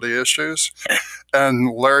sustainability issues.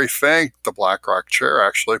 And Larry Fink, the BlackRock chair,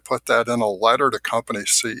 actually put that in a letter to company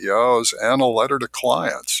CEOs and a letter to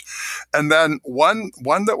clients. And then one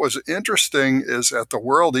that was interesting is at the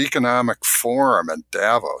World Economic Forum in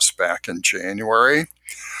Davos back in January,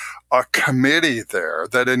 a committee there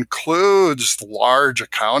that includes large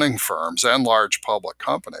accounting firms and large public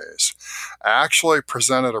companies actually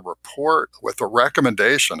presented a report with a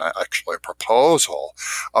recommendation, actually a proposal,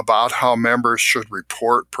 about how members should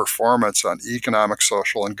report performance on economic,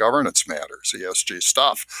 social, and governance matters, ESG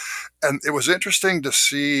stuff. And it was interesting to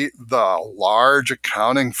see the large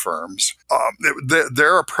accounting firms,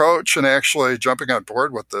 their approach and actually jumping on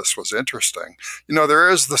board with this was interesting. You know, there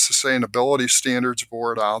is the Sustainability Standards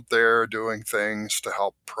Board out there doing things to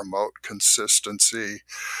help promote consistency.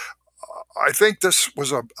 I think this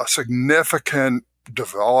was a significant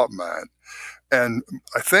development. And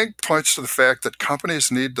I think points to the fact that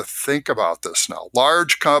companies need to think about this now.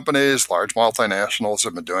 Large companies, large multinationals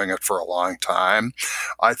have been doing it for a long time.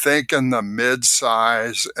 I think in the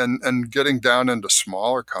mid-size and getting down into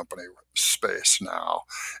smaller company space now,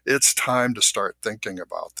 it's time to start thinking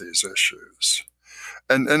about these issues.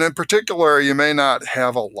 And in particular, you may not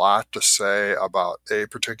have a lot to say about a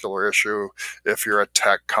particular issue if you're a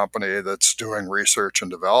tech company that's doing research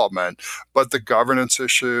and development, but the governance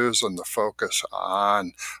issues and the focus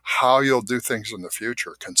on how you'll do things in the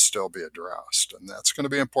future can still be addressed. And that's going to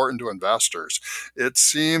be important to investors. It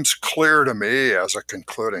seems clear to me as a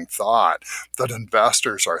concluding thought that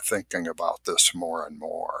investors are thinking about this more and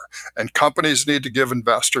more. And companies need to give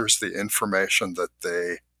investors the information that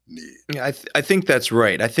they need. Yeah, I think that's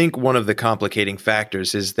right. I think one of the complicating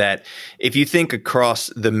factors is that if you think across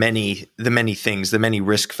the many things, the many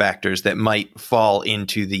risk factors that might fall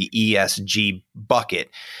into the ESG bucket,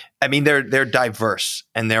 I mean, they're diverse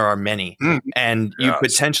and there are many, and you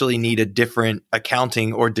potentially need a different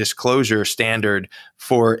accounting or disclosure standard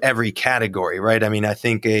for every category, right? I mean, I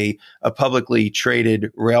think a publicly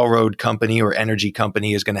traded railroad company or energy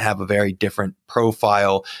company is going to have a very different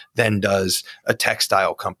profile than does a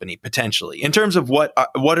textile company potentially in terms of what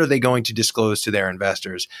are they going to disclose to their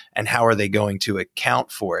investors and how are they going to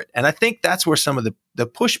account for it? And I think that's where some of the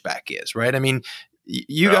pushback is, right? I mean,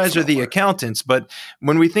 you guys are the accountants, but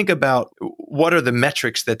when we think about what are the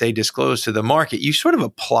metrics that they disclose to the market, you sort of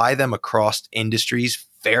apply them across industries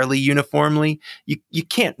fairly uniformly. You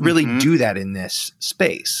can't really do that in this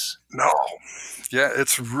space. No. Yeah,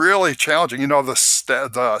 it's really challenging. You know, the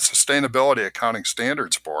Sustainability Accounting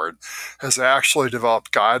Standards Board has actually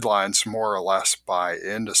developed guidelines more or less by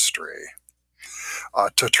industry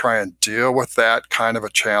to try and deal with that kind of a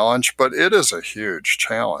challenge. But it is a huge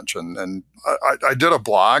challenge. And I did a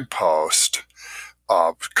blog post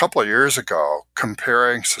a couple of years ago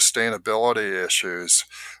comparing sustainability issues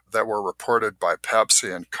that were reported by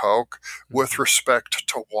Pepsi and Coke with respect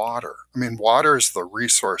to water. I mean, water is the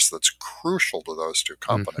resource that's crucial to those two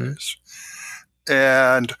companies.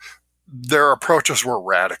 And their approaches were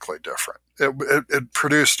radically different. It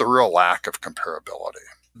produced a real lack of comparability.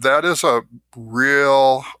 That is a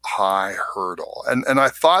real high hurdle. And I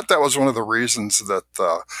thought that was one of the reasons that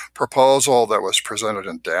the proposal that was presented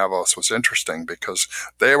in Davos was interesting, because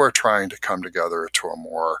they were trying to come together to a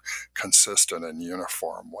more consistent and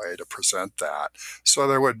uniform way to present that. So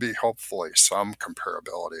there would be hopefully some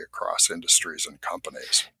comparability across industries and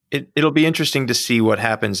companies. It'll be interesting to see what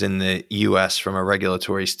happens in the U.S. from a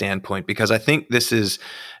regulatory standpoint, because I think this is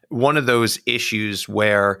one of those issues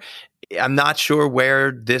where I'm not sure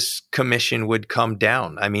where this commission would come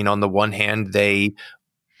down. I mean, on the one hand, they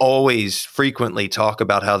always frequently talk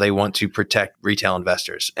about how they want to protect retail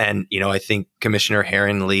investors. And, you know, I think Commissioner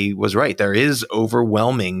Heron-Lee was right. There is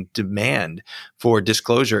overwhelming demand for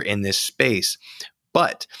disclosure in this space.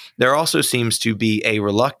 But there also seems to be a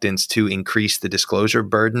reluctance to increase the disclosure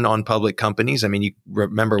burden on public companies. I mean, you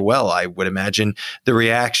remember well, I would imagine, the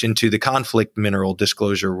reaction to the conflict mineral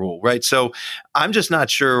disclosure rule, right? So I'm just not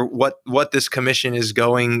sure what this commission is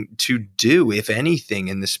going to do, if anything,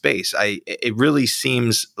 in the space. It really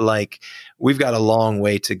seems like we've got a long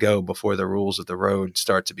way to go before the rules of the road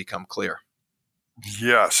start to become clear.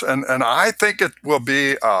 Yes, and I think it will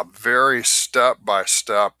be a very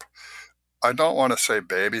step-by-step, I don't want to say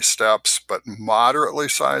baby steps, but moderately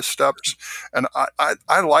sized steps. And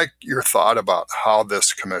I like your thought about how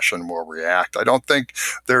this commission will react. I don't think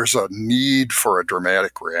there's a need for a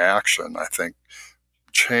dramatic reaction. I think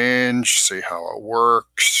change, see how it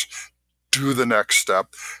works, do the next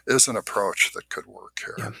step is an approach that could work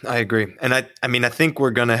here. Yeah, I agree. And I mean, I think we're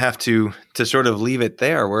going to have to sort of leave it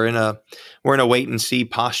there. We're in a wait and see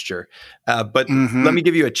posture. But let me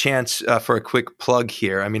give you a chance for a quick plug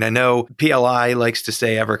here. I mean, I know PLI likes to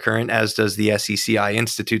stay ever current, as does the SECI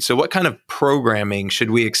Institute. So what kind of programming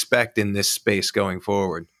should we expect in this space going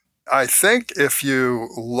forward? I think if you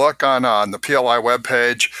look on the PLI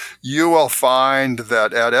webpage, you will find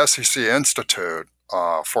that at SEC Institute,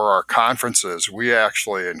 for our conferences, we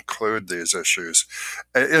actually include these issues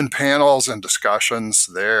in panels and discussions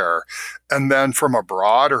there. And then from a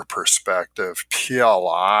broader perspective,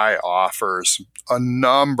 PLI offers a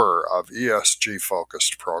number of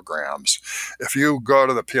ESG-focused programs. If you go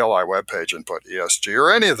to the PLI webpage and put ESG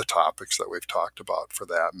or any of the topics that we've talked about for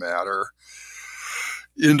that matter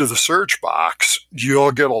into the search box,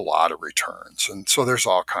 you'll get a lot of returns. And so there's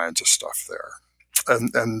all kinds of stuff there.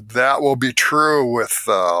 And that will be true with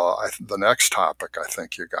the next topic I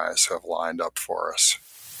think you guys have lined up for us.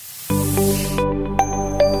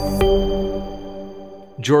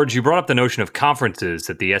 George, you brought up the notion of conferences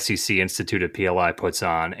that the SEC Institute at PLI puts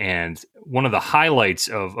on. And one of the highlights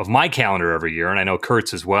of my calendar every year, and I know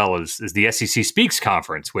Kurt's as well, is the SEC Speaks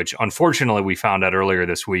Conference, which unfortunately we found out earlier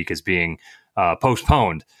this week is being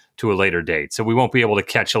postponed to a later date. So we won't be able to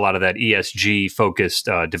catch a lot of that ESG-focused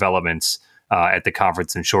developments at the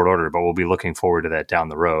conference in short order, but we'll be looking forward to that down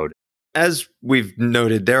the road. As we've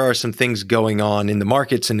noted, there are some things going on in the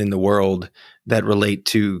markets and in the world that relate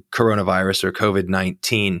to coronavirus or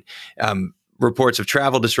COVID-19. Reports of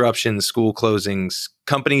travel disruptions, school closings,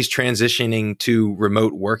 companies transitioning to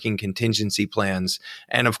remote working contingency plans,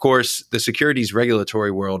 and of course, the securities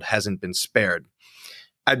regulatory world hasn't been spared.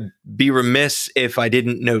 I'd be remiss if I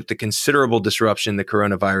didn't note the considerable disruption the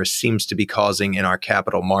coronavirus seems to be causing in our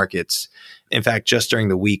capital markets. In fact, just during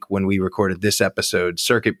the week when we recorded this episode,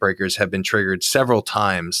 circuit breakers have been triggered several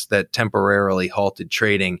times that temporarily halted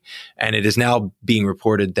trading, and it is now being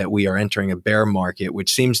reported that we are entering a bear market,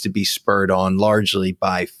 which seems to be spurred on largely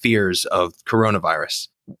by fears of coronavirus.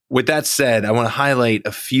 With that said, I want to highlight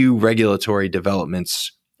a few regulatory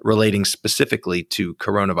developments relating specifically to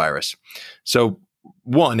coronavirus. So,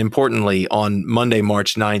 one, importantly, on Monday,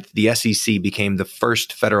 March 9th, the SEC became the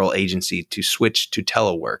first federal agency to switch to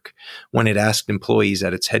telework when it asked employees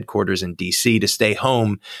at its headquarters in D.C. to stay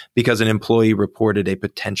home because an employee reported a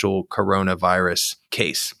potential coronavirus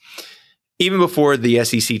case. Even before the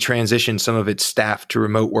SEC transitioned some of its staff to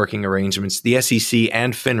remote working arrangements, the SEC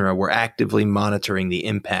and FINRA were actively monitoring the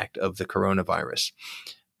impact of the coronavirus.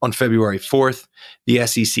 On February 4th, the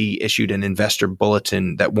SEC issued an investor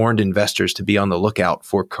bulletin that warned investors to be on the lookout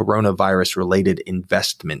for coronavirus-related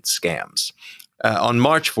investment scams. On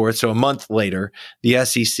March 4th, so a month later, the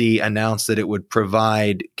SEC announced that it would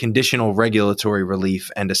provide conditional regulatory relief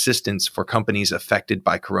and assistance for companies affected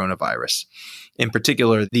by coronavirus. In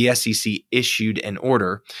particular, the SEC issued an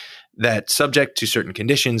order that, subject to certain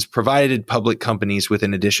conditions, provided public companies with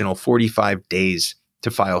an additional 45 days to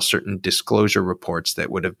file certain disclosure reports that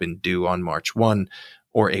would have been due on March 1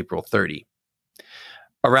 or April 30.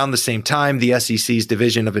 Around the same time, the SEC's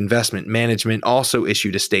Division of Investment Management also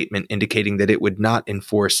issued a statement indicating that it would not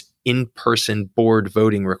enforce in-person board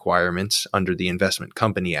voting requirements under the Investment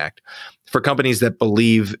Company Act for companies that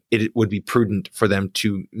believe it would be prudent for them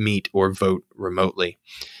to meet or vote remotely.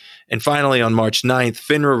 And finally, on March 9th,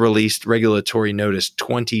 FINRA released Regulatory Notice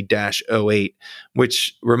 20-08,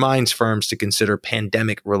 which reminds firms to consider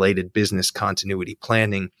pandemic-related business continuity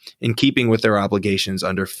planning in keeping with their obligations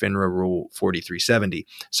under FINRA Rule 4370.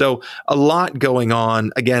 So a lot going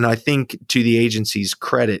on. Again, I think to the agency's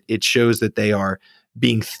credit, it shows that they are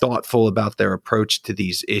being thoughtful about their approach to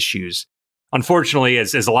these issues. Unfortunately,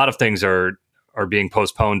 as a lot of things are being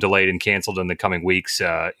postponed, delayed, and canceled in the coming weeks,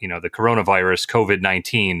 the coronavirus,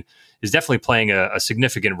 COVID-19, is definitely playing a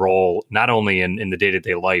significant role, not only in the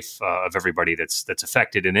day-to-day life of everybody that's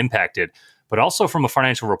affected and impacted, but also from a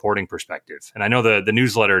financial reporting perspective. And I know the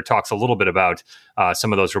newsletter talks a little bit about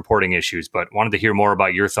some of those reporting issues, but wanted to hear more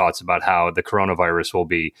about your thoughts about how the coronavirus will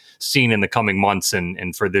be seen in the coming months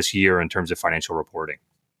and for this year in terms of financial reporting.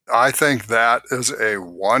 I think that is a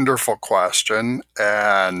wonderful question.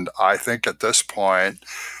 And I think at this point,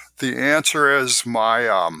 the answer is my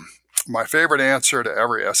favorite answer to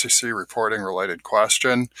every SEC reporting related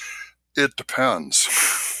question. It depends.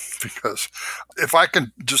 Because if I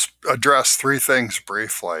can just address three things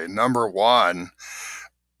briefly. Number one,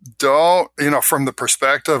 from the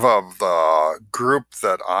perspective of the group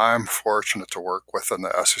that I'm fortunate to work with in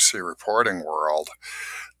the SEC reporting world,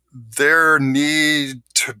 there need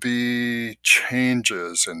to be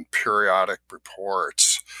changes in periodic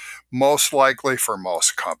reports, most likely for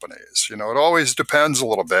most companies. It always depends a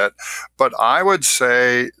little bit, but I would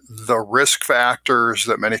say the risk factors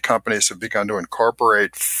that many companies have begun to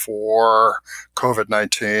incorporate for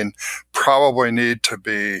COVID-19 probably need to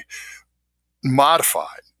be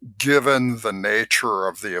modified given the nature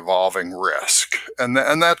of the evolving risk. And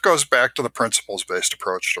that goes back to the principles-based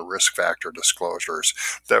approach to risk factor disclosures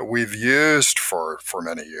that we've used for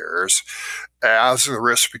many years. As the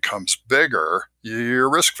risk becomes bigger, your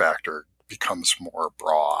risk factor becomes more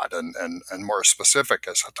broad and more specific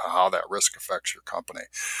as to how that risk affects your company.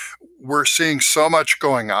 We're seeing so much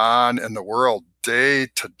going on in the world day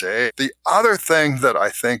to day. The other thing that I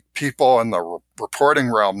think people in the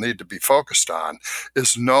reporting realm need to be focused on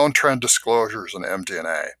is known trend disclosures and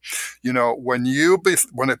MD&A.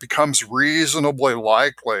 When it becomes reasonably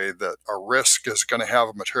likely that a risk is going to have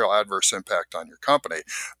a material adverse impact on your company,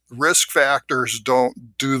 risk factors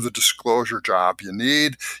don't do the disclosure job you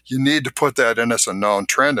need. You need to put that in as a known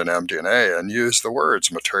trend in MD&A and use the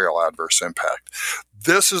words material adverse impact.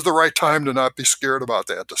 This is the right time to not be scared about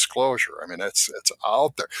that disclosure. I mean, it's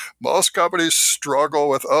out there. Most companies struggle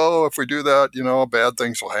with, if we do that, bad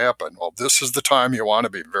things will happen. Well, this is the time you want to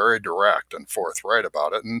be very direct and forthright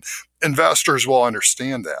about it. And investors will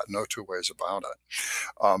understand that. No two ways about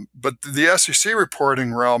it. But the SEC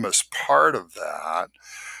reporting realm is part of that.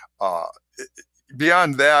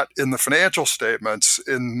 Beyond that, in the financial statements,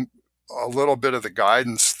 in a little bit of the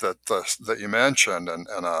guidance that you mentioned, and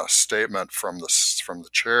a statement from the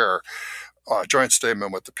chair, joint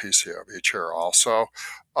statement with the PCAOB chair also,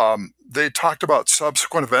 they talked about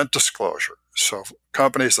subsequent event disclosure. So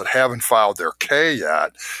companies that haven't filed their K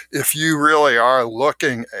yet, if you really are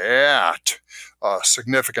looking at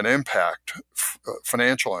significant impact,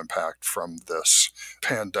 financial impact from this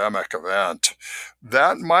pandemic event,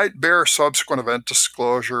 that might bear subsequent event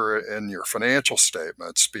disclosure in your financial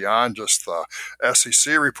statements beyond just the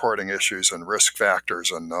SEC reporting issues and risk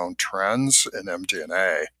factors and known trends in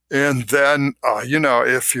MD&A. And then,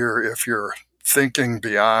 if you're thinking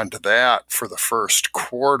beyond that for the first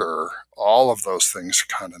quarter, all of those things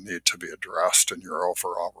kind of need to be addressed in your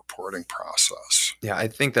overall reporting process. Yeah, I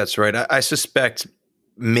think that's right. I suspect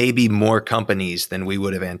maybe more companies than we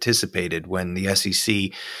would have anticipated when the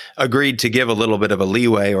SEC agreed to give a little bit of a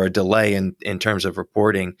leeway or a delay in terms of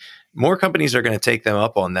reporting. More companies are going to take them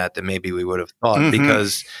up on that than maybe we would have thought,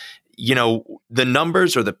 because the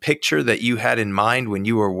numbers or the picture that you had in mind when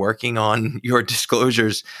you were working on your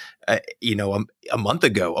disclosures, a month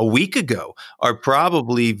ago, a week ago, are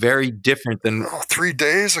probably very different than 3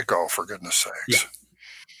 days ago, for goodness sakes.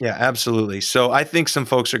 Yeah, absolutely. So I think some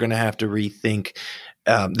folks are going to have to rethink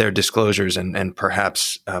their disclosures and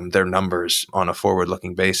perhaps their numbers on a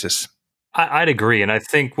forward-looking basis. I'd agree, and I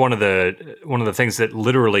think one of the things that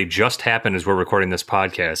literally just happened as we're recording this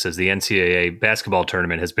podcast is the NCAA basketball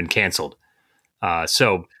tournament has been canceled.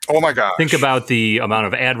 So, oh my gosh, think about the amount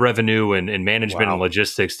of ad revenue and management and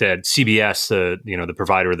logistics that CBS, the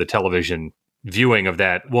provider of the television viewing of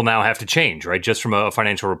that, will now have to change, right? Just from a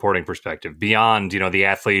financial reporting perspective, beyond the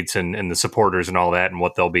athletes and the supporters and all that, and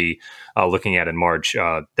what they'll be looking at in March.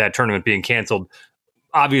 That tournament being canceled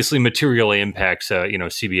obviously materially impacts,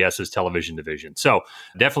 CBS's television division. So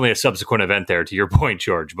definitely a subsequent event there, to your point,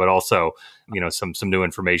 George, but also, some new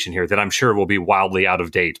information here that I'm sure will be wildly out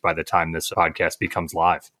of date by the time this podcast becomes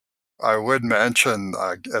live. I would mention,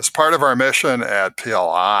 as part of our mission at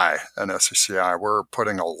PLI and SECI, we're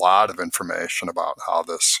putting a lot of information about how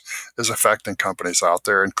this is affecting companies out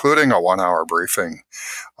there, including a 1-hour briefing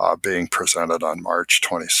being presented on March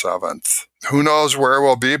 27th. Who knows where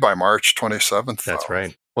we'll be by March 27th? That's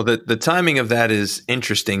right. Well, the timing of that is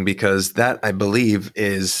interesting because that, I believe,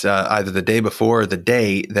 is either the day before or the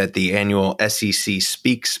day that the annual SEC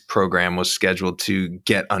Speaks program was scheduled to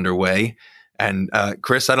get underway. And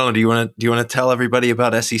Chris, I don't know, do you want to tell everybody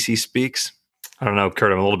about SEC Speaks? I don't know,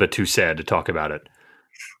 Kurt. I'm a little bit too sad to talk about it.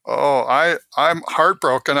 Oh, I'm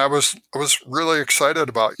heartbroken. I was really excited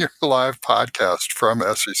about your live podcast from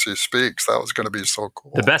SEC Speaks. That was going to be so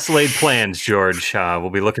cool. The best laid plans, George.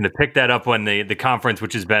 We'll be looking to pick that up when the conference,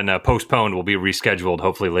 which has been postponed, will be rescheduled,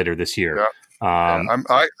 hopefully later this year.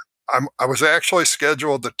 Yeah. I was actually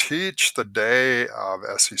scheduled to teach the day of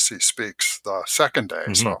SEC Speaks, the second day.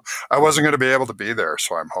 Mm-hmm. So I wasn't going to be able to be there.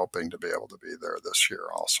 So I'm hoping to be able to be there this year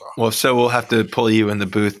also. Well, so we'll have to pull you in the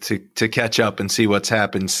booth to catch up and see what's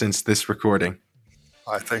happened since this recording.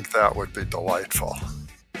 I think that would be delightful.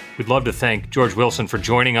 We'd love to thank George Wilson for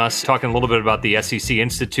joining us, talking a little bit about the SEC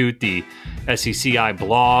Institute, the SECI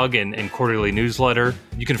blog, and quarterly newsletter.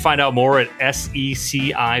 You can find out more at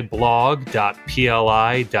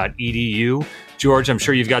secblog.pli.edu. George, I'm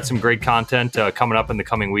sure you've got some great content coming up in the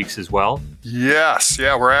coming weeks as well. Yes.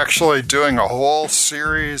 Yeah, we're actually doing a whole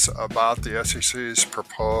series about the SEC's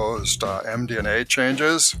proposed MD&A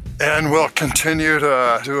changes. And we'll continue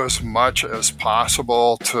to do as much as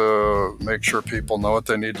possible to make sure people know what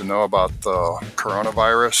they need to know about the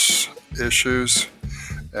coronavirus issues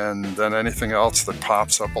and then anything else that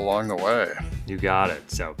pops up along the way. You got it.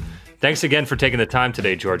 So thanks again for taking the time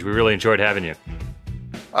today, George. We really enjoyed having you.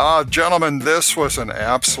 Gentlemen, this was an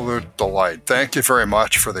absolute delight. Thank you very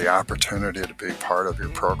much for the opportunity to be part of your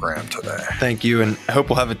program today. Thank you, and I hope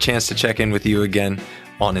we'll have a chance to check in with you again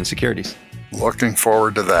on Insecurities. Looking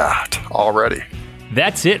forward to that already.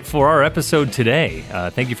 That's it for our episode today.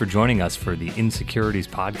 Thank you for joining us for the Insecurities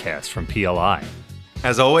podcast from PLI.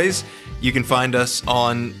 As always, you can find us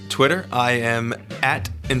on Twitter. I am at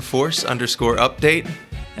enforce_update.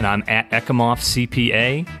 And I'm at Ekimoff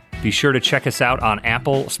CPA. Be sure to check us out on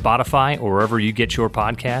Apple, Spotify, or wherever you get your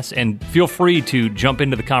podcasts. And feel free to jump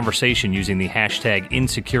into the conversation using the hashtag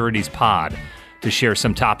InsecuritiesPod to share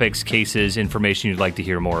some topics, cases, information you'd like to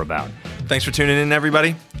hear more about. Thanks for tuning in,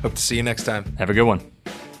 everybody. Hope to see you next time. Have a good one.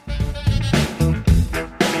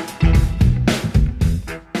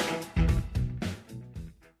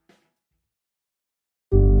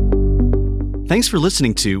 Thanks for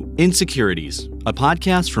listening to Insecurities, a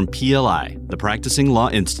podcast from PLI, the Practicing Law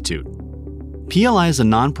Institute. PLI is a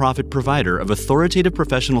nonprofit provider of authoritative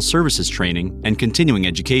professional services training and continuing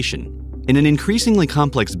education. In an increasingly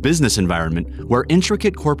complex business environment where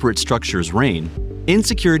intricate corporate structures reign,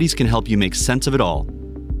 Insecurities can help you make sense of it all.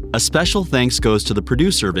 A special thanks goes to the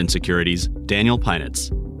producer of Insecurities, Daniel Peinitz,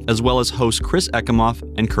 as well as hosts Chris Ekimoff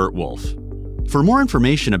and Kurt Wolf. For more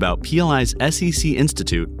information about PLI's SEC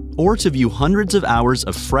Institute, or to view hundreds of hours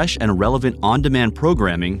of fresh and relevant on-demand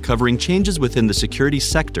programming covering changes within the security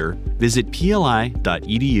sector, visit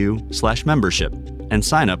pli.edu/membership and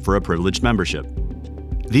sign up for a privileged membership.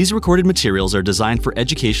 These recorded materials are designed for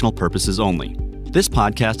educational purposes only. This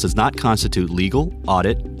podcast does not constitute legal,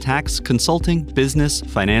 audit, tax, consulting, business,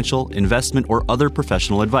 financial, investment, or other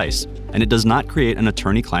professional advice, and it does not create an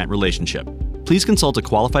attorney-client relationship. Please consult a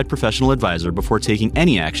qualified professional advisor before taking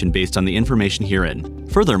any action based on the information herein.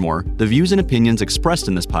 Furthermore, the views and opinions expressed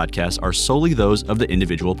in this podcast are solely those of the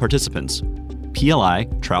individual participants. PLI,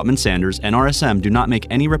 Troutman Sanders, and RSM do not make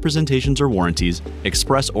any representations or warranties,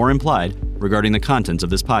 express or implied, regarding the contents of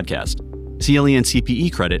this podcast. CLE and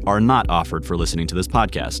CPE credit are not offered for listening to this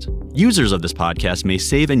podcast. Users of this podcast may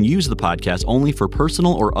save and use the podcast only for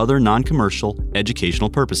personal or other non-commercial educational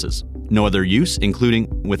purposes. No other use, including,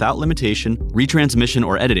 without limitation, retransmission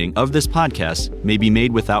or editing of this podcast may be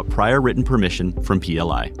made without prior written permission from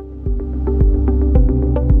PLI.